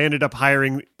mound, I ended up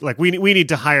hiring, like we need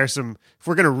to hire some, if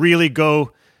we're going to really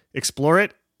go explore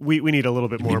it, we need a little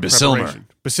bit more preparation.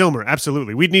 Basilmer,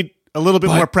 absolutely. We'd need a little bit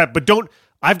more prep, but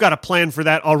I've got a plan for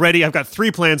that already. I've got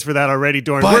 3 plans for that already,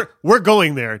 Doran. We're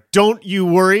going there. Don't you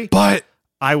worry. But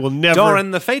I will never...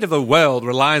 Doran, the fate of the world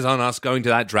relies on us going to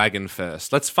that dragon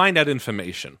first. Let's find out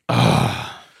information.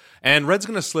 And Red's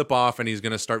going to slip off, and he's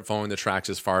going to start following the tracks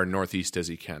as far northeast as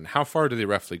he can. How far do they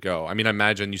roughly go? I mean, I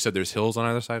imagine you said there's hills on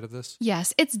either side of this?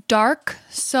 Yes, it's dark,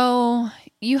 so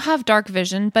you have dark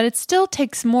vision, but it still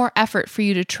takes more effort for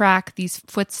you to track these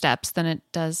footsteps than it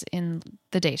does in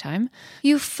the daytime.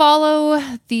 You follow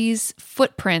these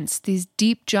footprints, these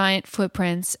deep, giant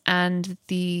footprints, and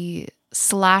the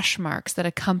slash marks that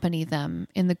accompany them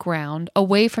in the ground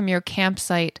away from your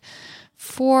campsite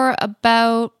for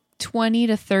about 20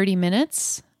 to 30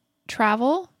 minutes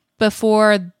travel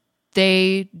before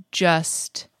they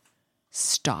just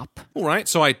stop. All right,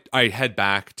 so I head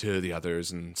back to the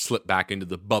others and slip back into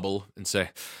the bubble and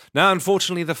say, now,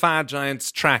 unfortunately, the fire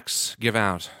giant's tracks give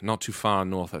out not too far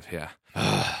north of here.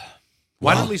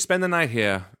 Why don't we spend the night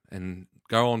here and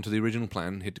go on to the original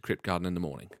plan, hit the crypt garden in the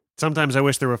morning? Sometimes I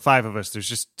wish there were 5 of us. There's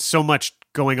just so much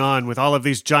going on with all of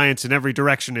these giants in every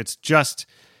direction. It's just...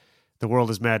 the world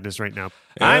is madness right now.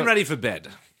 Yeah. I'm ready for bed.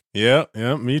 Yeah,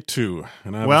 me too.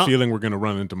 And I have a feeling we're going to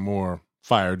run into more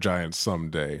fire giants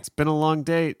someday. It's been a long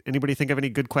day. Anybody think of any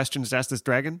good questions to ask this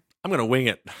dragon? I'm going to wing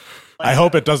it. I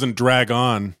hope it doesn't drag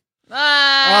on.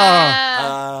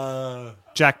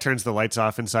 Jack turns the lights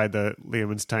off inside the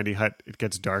Leomund's tiny hut. It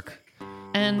gets dark.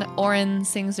 And Oren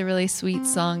sings a really sweet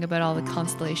song about all the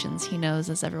constellations he knows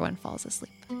as everyone falls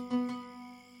asleep.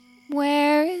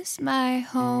 Where is my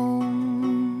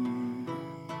home?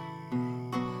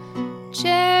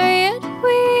 Chariot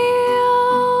wheel,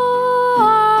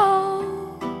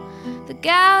 the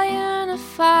galleon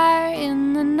afire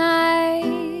in the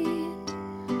night,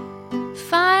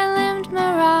 fine-limbed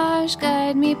stars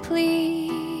guide me,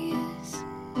 please.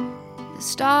 The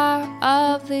star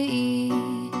of the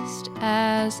east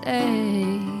as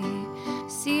a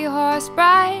seahorse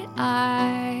bright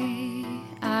eye.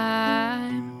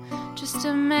 I'm just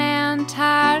a man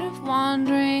tired of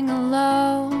wandering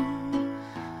alone.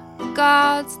 The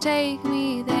gods take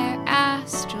me their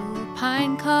astral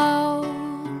pine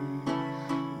cone.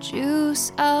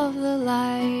 Juice of the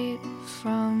light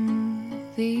from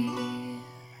thee.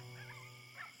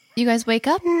 You guys wake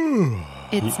up.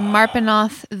 It's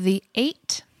Marpenoth the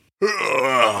 8.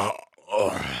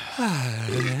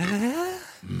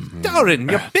 Doran,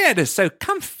 your bed is so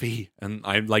comfy. And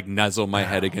I like nuzzle my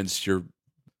head against your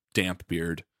damp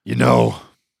beard. You know,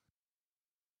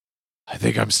 I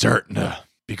think I'm starting to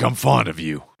become fond of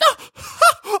you.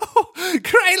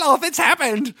 Kraloth, it's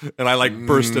happened. And I like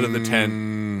burst into the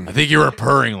tent. I think you were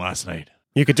purring last night.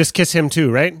 You could just kiss him too,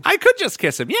 right? I could just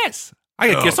kiss him, yes.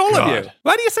 I could kiss all of you.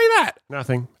 Why do you say that?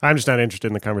 Nothing. I'm just not interested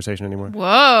in the conversation anymore.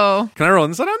 Whoa. Can I roll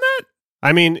insight on that?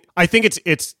 I mean, I think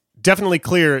it's definitely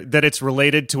clear that it's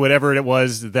related to whatever it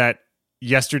was that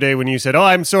yesterday when you said, "Oh,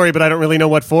 I'm sorry, but I don't really know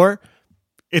what for."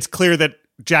 It's clear that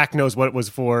Jack knows what it was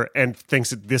for and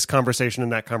thinks that this conversation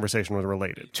and that conversation was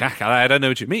related. Jack, I don't know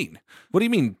what you mean. What do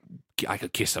you mean I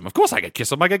could kiss him? Of course I could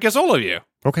kiss him. I could kiss all of you.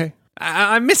 Okay.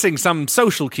 I'm missing some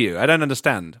social cue. I don't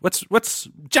understand. What's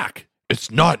Jack? It's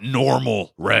not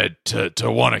normal, Red, to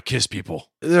want to kiss people.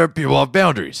 There are people have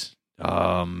boundaries.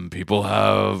 People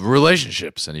have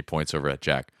relationships, and he points over at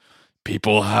Jack.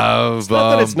 People have. It's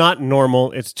not that it's not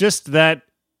normal. It's just that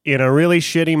in a really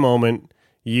shitty moment,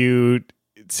 you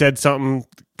said something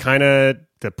kind of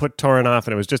to put Torin off,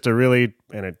 and it was just and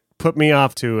it put me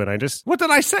off too. And I just. What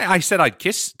did I say? I said I'd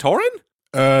kiss Torin?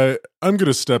 I'm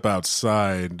gonna step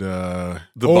outside.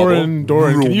 Doran,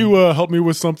 can you help me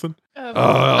with something?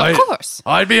 Of course.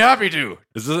 I'd be happy to.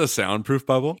 Is this a soundproof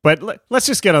bubble? But let's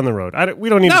just get on the road. We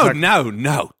don't need to talk.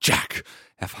 No, Jack.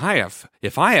 If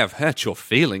I have hurt your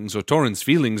feelings or Torin's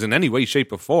feelings in any way,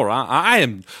 shape, or form, I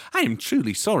am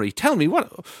truly sorry. Tell me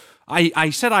what I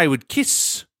said. I would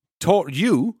kiss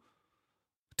you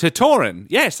to Torin.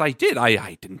 Yes, I did.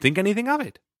 I didn't think anything of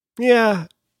it. Yeah,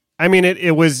 I mean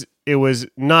it was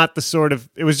not the sort of.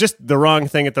 It was just the wrong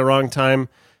thing at the wrong time.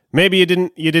 Maybe you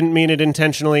didn't mean it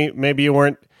intentionally. Maybe you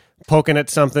weren't poking at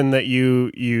something that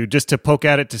you just to poke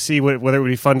at it to see whether it would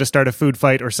be fun to start a food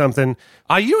fight or something.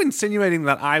 Are you insinuating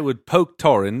that I would poke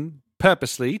Torin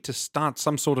purposely to start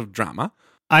some sort of drama?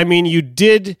 I mean, you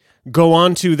did go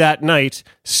on to that night,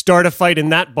 start a fight in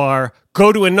that bar,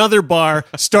 go to another bar,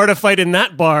 start a fight in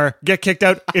that bar, get kicked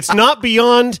out. It's not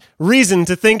beyond reason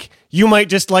to think you might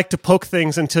just like to poke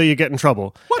things until you get in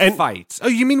trouble. What fights? Oh,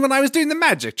 you mean when I was doing the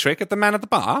magic trick at the man at the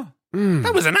bar?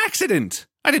 That was an accident.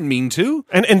 I didn't mean to.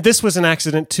 And this was an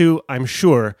accident too, I'm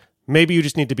sure. Maybe you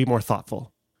just need to be more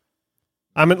thoughtful.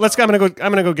 I'm gonna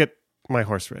go get my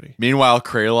horse ready. Meanwhile,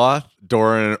 Kraloth,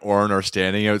 Doran, and Orin are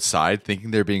standing outside,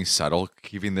 thinking they're being subtle,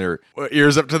 keeping their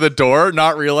ears up to the door,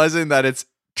 not realizing that it's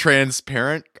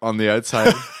transparent on the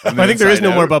outside. I think there is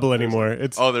no more bubble anymore.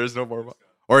 There's no more bubble,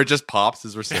 or it just pops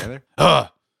as we're standing there.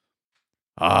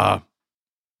 Is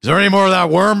there any more of that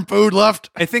worm food left?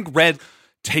 I think Red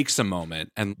takes a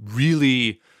moment and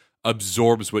really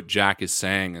absorbs what Jack is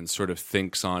saying and sort of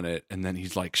thinks on it, and then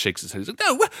he's like shakes his head. He's like,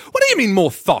 "No, what do you mean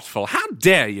more thoughtful? How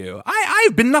dare you?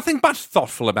 I've been nothing but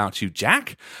thoughtful about you,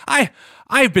 Jack.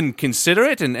 I've been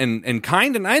considerate and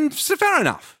kind, and so fair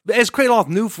enough. As Kraloth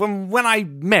knew from when I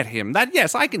met him, that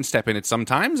yes, I can step in it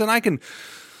sometimes, and I can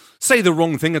say the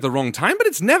wrong thing at the wrong time, but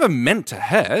it's never meant to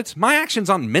hurt. My actions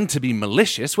aren't meant to be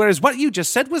malicious, whereas what you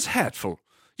just said was hurtful.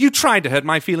 You tried to hurt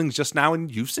my feelings just now,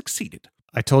 and you've succeeded.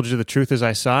 I told you the truth as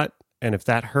I saw it, and if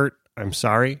that hurt, I'm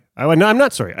sorry. No, I'm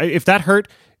not sorry. If that hurt,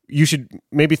 you should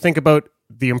maybe think about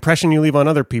the impression you leave on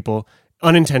other people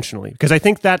unintentionally, because I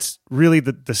think that's really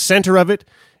the center of it,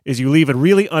 is you leave a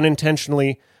really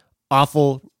unintentionally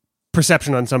awful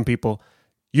perception on some people.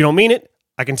 You don't mean it.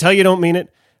 I can tell you don't mean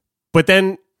it, but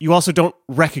then you also don't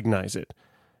recognize it.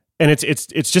 And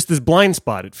it's just this blind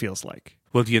spot, it feels like.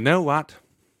 Well, you know what?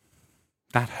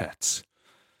 That hurts.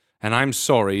 And I'm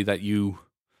sorry that you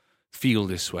feel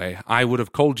this way. I would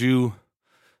have called you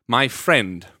my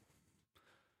friend.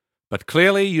 But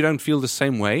clearly you don't feel the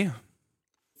same way.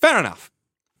 Fair enough.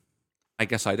 I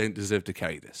guess I don't deserve to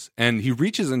carry this. And he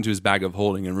reaches into his bag of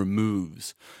holding and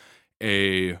removes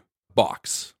a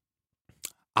box.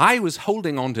 I was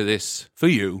holding on to this for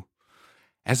you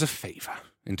as a favor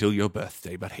until your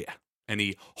birthday, but here. And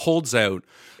he holds out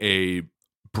a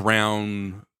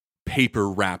brown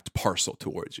paper-wrapped parcel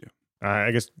towards you.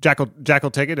 I guess Jack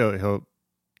will take it. He'll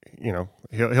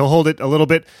he'll hold it a little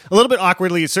bit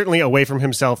awkwardly, certainly away from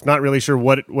himself, not really sure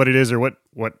what it is or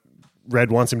what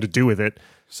Red wants him to do with it.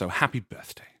 So happy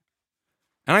birthday.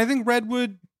 And I think Red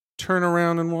would turn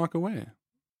around and walk away.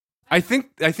 I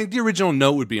think the original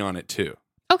note would be on it too.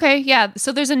 Okay, yeah.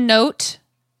 So there's a note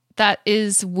that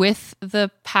is with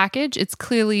the package. It's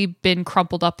clearly been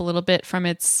crumpled up a little bit from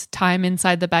its time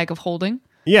inside the bag of holding.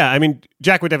 Yeah, I mean,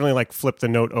 Jack would definitely flip the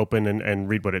note open and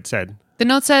read what it said. The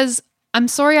note says, "I'm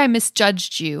sorry I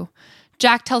misjudged you.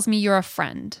 Jack tells me you're a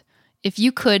friend. If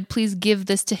you could, please give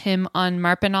this to him on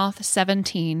Marpenoth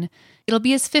 17. It'll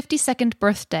be his 52nd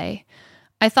birthday.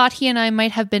 I thought he and I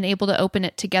might have been able to open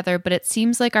it together, but it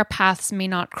seems like our paths may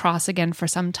not cross again for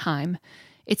some time.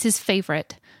 It's his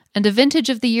favorite, and a vintage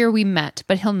of the year we met,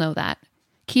 but he'll know that.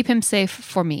 Keep him safe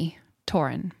for me,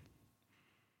 Torin."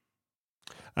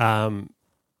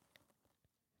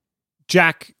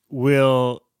 Jack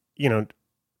will,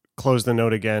 close the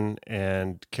note again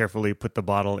and carefully put the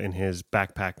bottle in his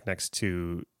backpack next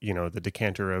to, the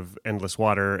decanter of endless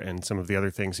water and some of the other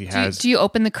things he has. Do you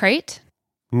open the crate?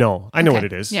 No, I know what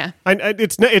it is. Yeah.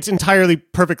 It's entirely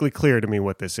perfectly clear to me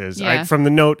what this is. Yeah. From the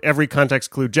note, every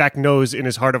context clue, Jack knows in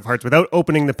his heart of hearts, without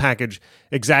opening the package,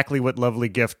 exactly what lovely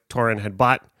gift Torin had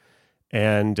bought.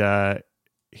 And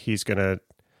he's going to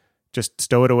just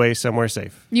stow it away somewhere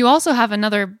safe. You also have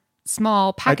another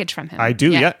small package from him. I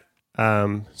do, yeah.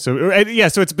 So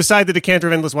it's beside the decanter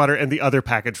of endless water and the other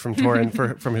package from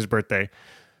Torin from his birthday,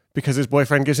 because his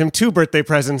boyfriend gives him 2 birthday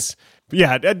presents. But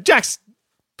yeah, Jack's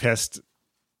pissed.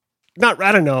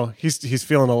 I don't know. He's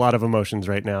feeling a lot of emotions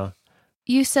right now.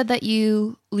 You said that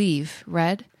you leave,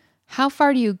 Red. How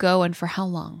far do you go and for how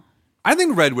long? I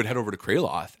think Red would head over to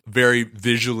Kraloth, very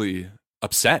visually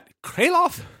upset.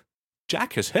 Kraloth,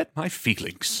 Jack has hurt my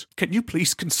feelings. Can you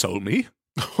please console me?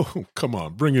 Oh, come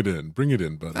on. Bring it in, buddy.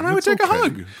 And I would take a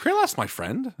hug. Kraloth's my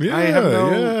friend. Yeah, I have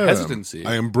no hesitancy.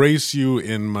 I embrace you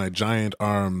in my giant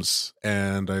arms,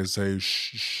 and I say,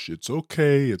 shh, it's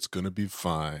okay. It's going to be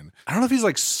fine. I don't know if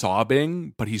he's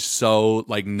sobbing, but he's so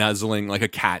nuzzling like a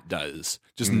cat does.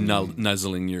 Just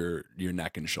nuzzling your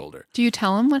neck and shoulder. Do you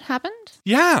tell him what happened?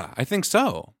 Yeah, I think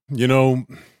so.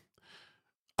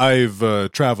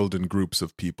 I've traveled in groups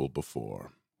of people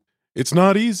before. It's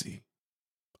not easy.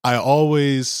 I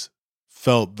always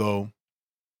felt, though,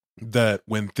 that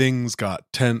when things got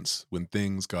tense, when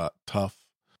things got tough,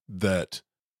 that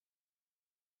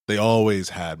they always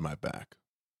had my back.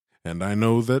 And I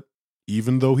know that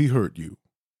even though he hurt you,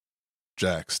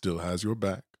 Jack still has your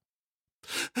back.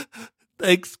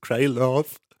 Thanks,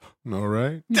 Kraloth. All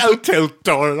right. Don't tell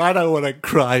Torin. I don't want to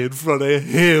cry in front of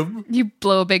him. You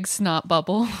blow a big snot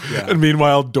bubble. Yeah. And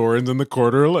meanwhile, Doran's in the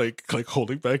corner, like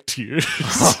holding back tears,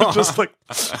 just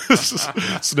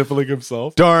sniffling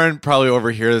himself. Doran probably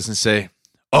overhear this and say,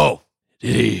 "Oh,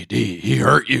 did he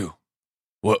hurt you?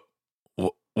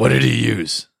 What did he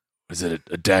use? Was it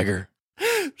a dagger?"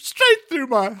 Straight through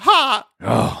my heart.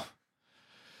 Oh,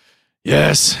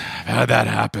 yes, I've had that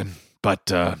happen.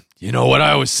 But you know what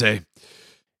I always say?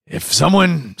 If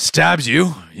someone stabs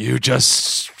you, you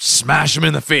just smash them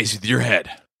in the face with your head.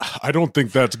 I don't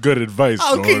think that's good advice,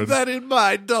 I'll Doran. keep that in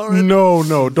mind, Doran.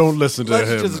 No, don't listen to him.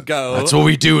 Let's just go. That's what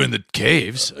we do in the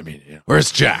caves. I mean,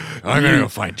 where's Jack? I'm going to go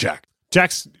find Jack.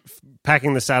 Jack's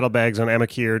packing the saddlebags on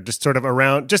Amakir, just sort of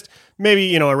around, just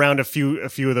maybe, around a few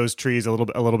of those trees, a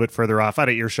little bit further off, out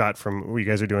of earshot from what you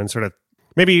guys are doing, sort of.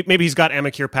 Maybe he's got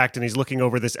Amakir packed and he's looking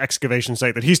over this excavation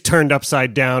site that he's turned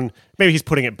upside down. Maybe he's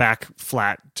putting it back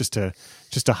flat just to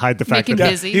hide the fact Making that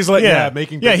busy. He's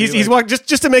making busy. Yeah, he's walking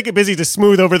just to make it busy, to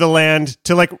smooth over the land,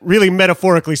 to really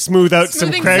metaphorically smooth out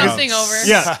Smoothing some crags. something over.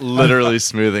 Yeah, Literally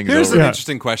smoothing it Here's over. an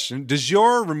interesting question. Does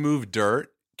your remove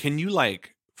dirt, can you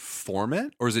form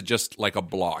it? Or is it just a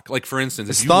block? For instance,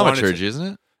 It's if you wanted thaumaturgy, isn't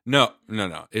it? No.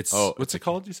 It's, what's it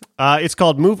called, you said? It's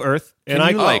called Move Earth.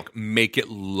 Can you make it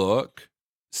look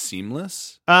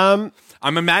seamless? Um,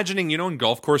 I'm imagining, in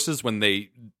golf courses when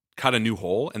they cut a new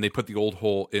hole and they put the old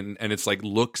hole in and it's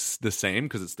looks the same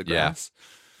because it's the grass.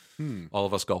 All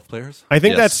of us golf players. I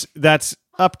think Yes. that's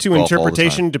up to Golf all the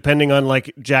interpretation, time. depending on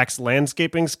Jack's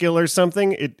landscaping skill or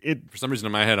something. It For some reason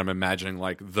in my head, I'm imagining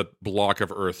the block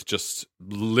of earth just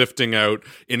lifting out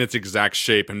in its exact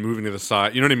shape and moving to the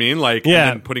side. You know what I mean? And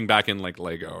then putting back in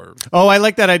Lego or. Oh, I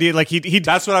like that idea. He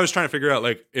That's what I was trying to figure out.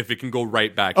 If it can go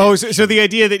right back. Oh, in. so the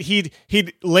idea that he'd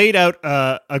laid out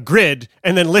a grid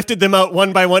and then lifted them out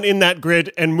one by one in that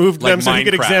grid and moved Like them so he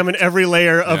could Minecraft. examine every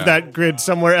layer of that grid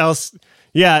somewhere else.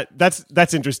 Yeah,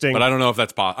 that's interesting. But I don't know if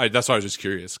that's possible. That's why I was just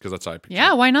curious because that's how I pictured.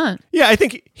 Yeah, why not? Yeah, I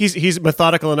think he's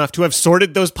methodical enough to have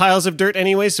sorted those piles of dirt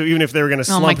anyway. So even if they were going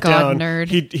to Oh my slump God, down,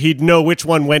 nerd. he'd know which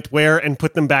one went where and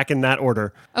put them back in that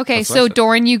order. Okay, That's so what I said.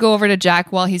 Doran, you go over to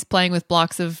Jack while he's playing with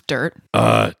blocks of dirt.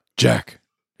 Jack,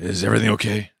 is everything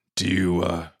okay? Do you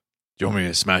want me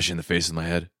to smash you in the face with my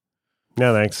head?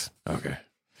 No, thanks. Okay.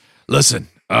 Listen,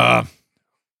 I'm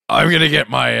gonna get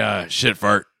my shit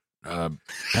fart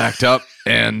packed up,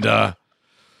 and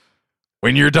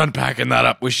when you're done packing that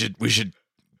up, we should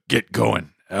get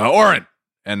going. Oren,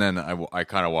 And then I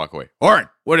kind of walk away. Oren,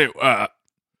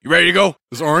 you ready to go?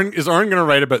 Is Oren gonna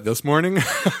write about this morning?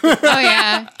 Oh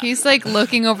yeah, he's like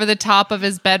looking over the top of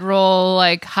his bedroll,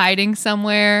 like hiding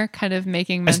somewhere, kind of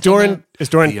making mental note.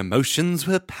 The emotions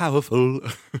were powerful.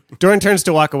 Doran turns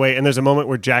to walk away, and there's a moment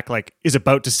where Jack like is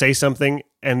about to say something,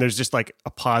 and there's just like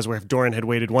a pause where if Doran had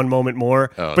waited one moment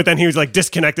more, but then he was like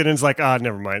disconnected and is like,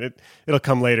 never mind, it'll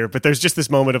come later. But there's just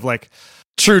this moment of like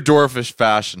true dwarfish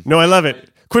fashion. No, I love it.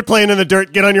 Quit playing in the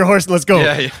dirt. Get on your horse and let's go.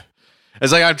 Yeah.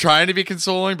 It's like I'm trying to be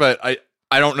consoling, but I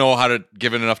don't know how to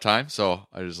give it enough time. So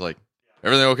I just like,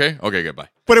 everything okay? Okay, goodbye.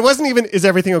 But it wasn't even, is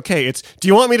everything okay? It's, do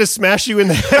you want me to smash you in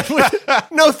the head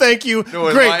with? No, thank you. No,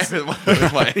 with Great.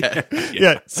 with my head.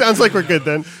 Yeah, sounds like we're good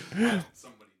then.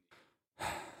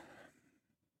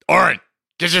 Oren,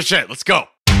 get your shit. Let's go.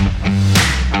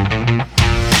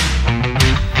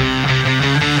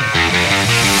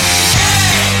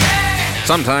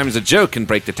 Sometimes a joke can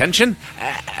break the tension.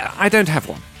 I don't have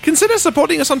one. Consider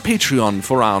supporting us on Patreon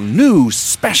for our new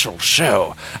special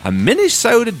show, a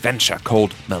mini-sode adventure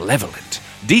called Malevolent.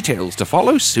 Details to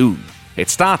follow soon. It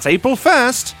starts April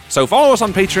 1st, so follow us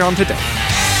on Patreon today.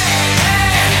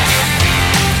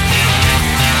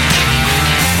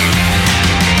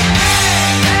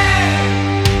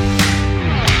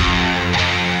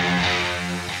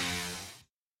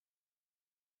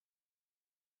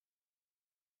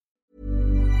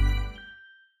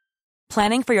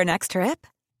 Planning for your next trip?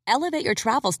 Elevate your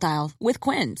travel style with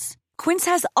Quince. Quince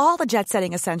has all the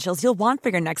jet-setting essentials you'll want for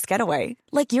your next getaway,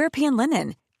 like European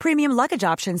linen, premium luggage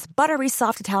options, buttery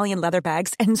soft Italian leather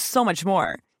bags, and so much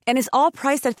more. And is all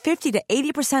priced at 50 to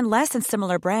 80% less than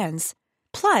similar brands.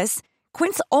 Plus,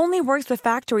 Quince only works with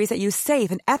factories that use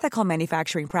safe and ethical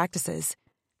manufacturing practices.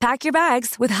 Pack your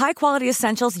bags with high-quality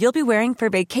essentials you'll be wearing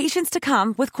for vacations to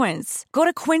come with Quince. Go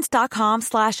to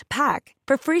quince.com/pack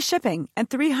for free shipping and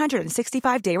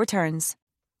 365-day returns.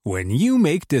 When you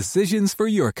make decisions for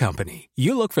your company,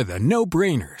 you look for the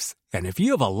no-brainers. And if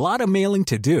you have a lot of mailing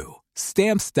to do,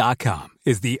 Stamps.com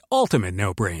is the ultimate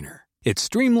no-brainer. It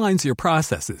streamlines your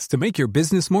processes to make your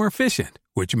business more efficient,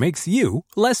 which makes you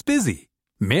less busy.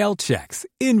 Mail checks,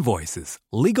 invoices,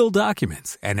 legal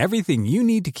documents, and everything you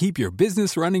need to keep your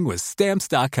business running with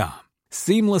Stamps.com.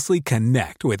 Seamlessly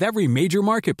connect with every major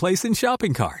marketplace and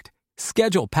shopping cart.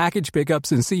 Schedule package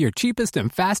pickups and see your cheapest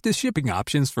and fastest shipping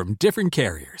options from different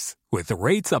carriers. With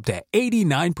rates up to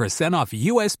 89% off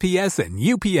USPS and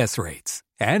UPS rates.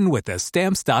 And with the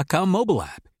Stamps.com mobile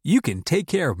app, you can take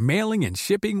care of mailing and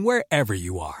shipping wherever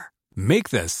you are. Make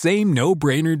the same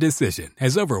no-brainer decision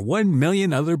as over 1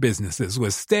 million other businesses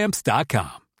with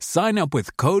Stamps.com. Sign up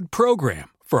with code PROGRAM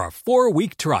for a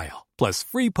 4-week trial, plus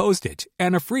free postage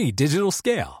and a free digital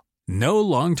scale. No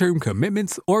long-term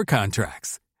commitments or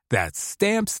contracts. That's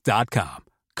Stamps.com.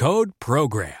 Code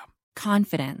PROGRAM.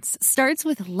 Confidence starts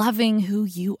with loving who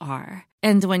you are.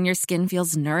 And when your skin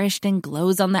feels nourished and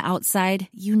glows on the outside,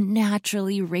 you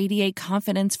naturally radiate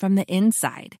confidence from the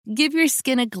inside. Give your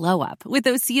skin a glow up with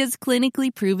Osea's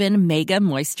clinically proven Mega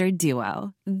Moisture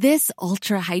Duo. This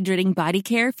ultra-hydrating body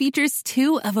care features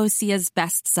 2 of Osea's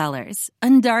best sellers,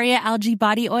 Undaria Algae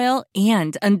Body Oil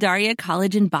and Undaria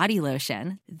Collagen Body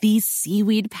Lotion. These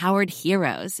seaweed-powered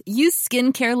heroes use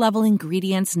skincare-level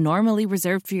ingredients normally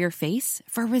reserved for your face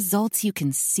for results you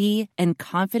can see and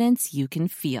confidence you can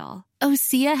feel.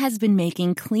 Osea has been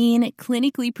making clean,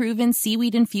 clinically proven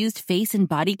seaweed-infused face and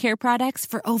body care products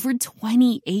for over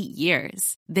 28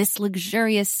 years. This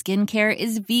luxurious skincare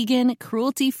is vegan,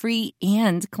 cruelty-free,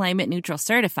 and climate-neutral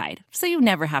certified, so you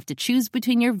never have to choose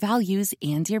between your values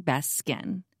and your best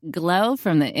skin. Glow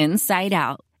from the inside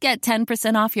out. Get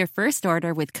 10% off your first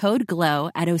order with code GLOW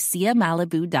at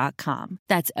OseaMalibu.com.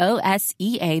 That's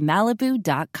OSEA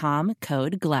Malibu.com,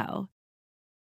 code GLOW.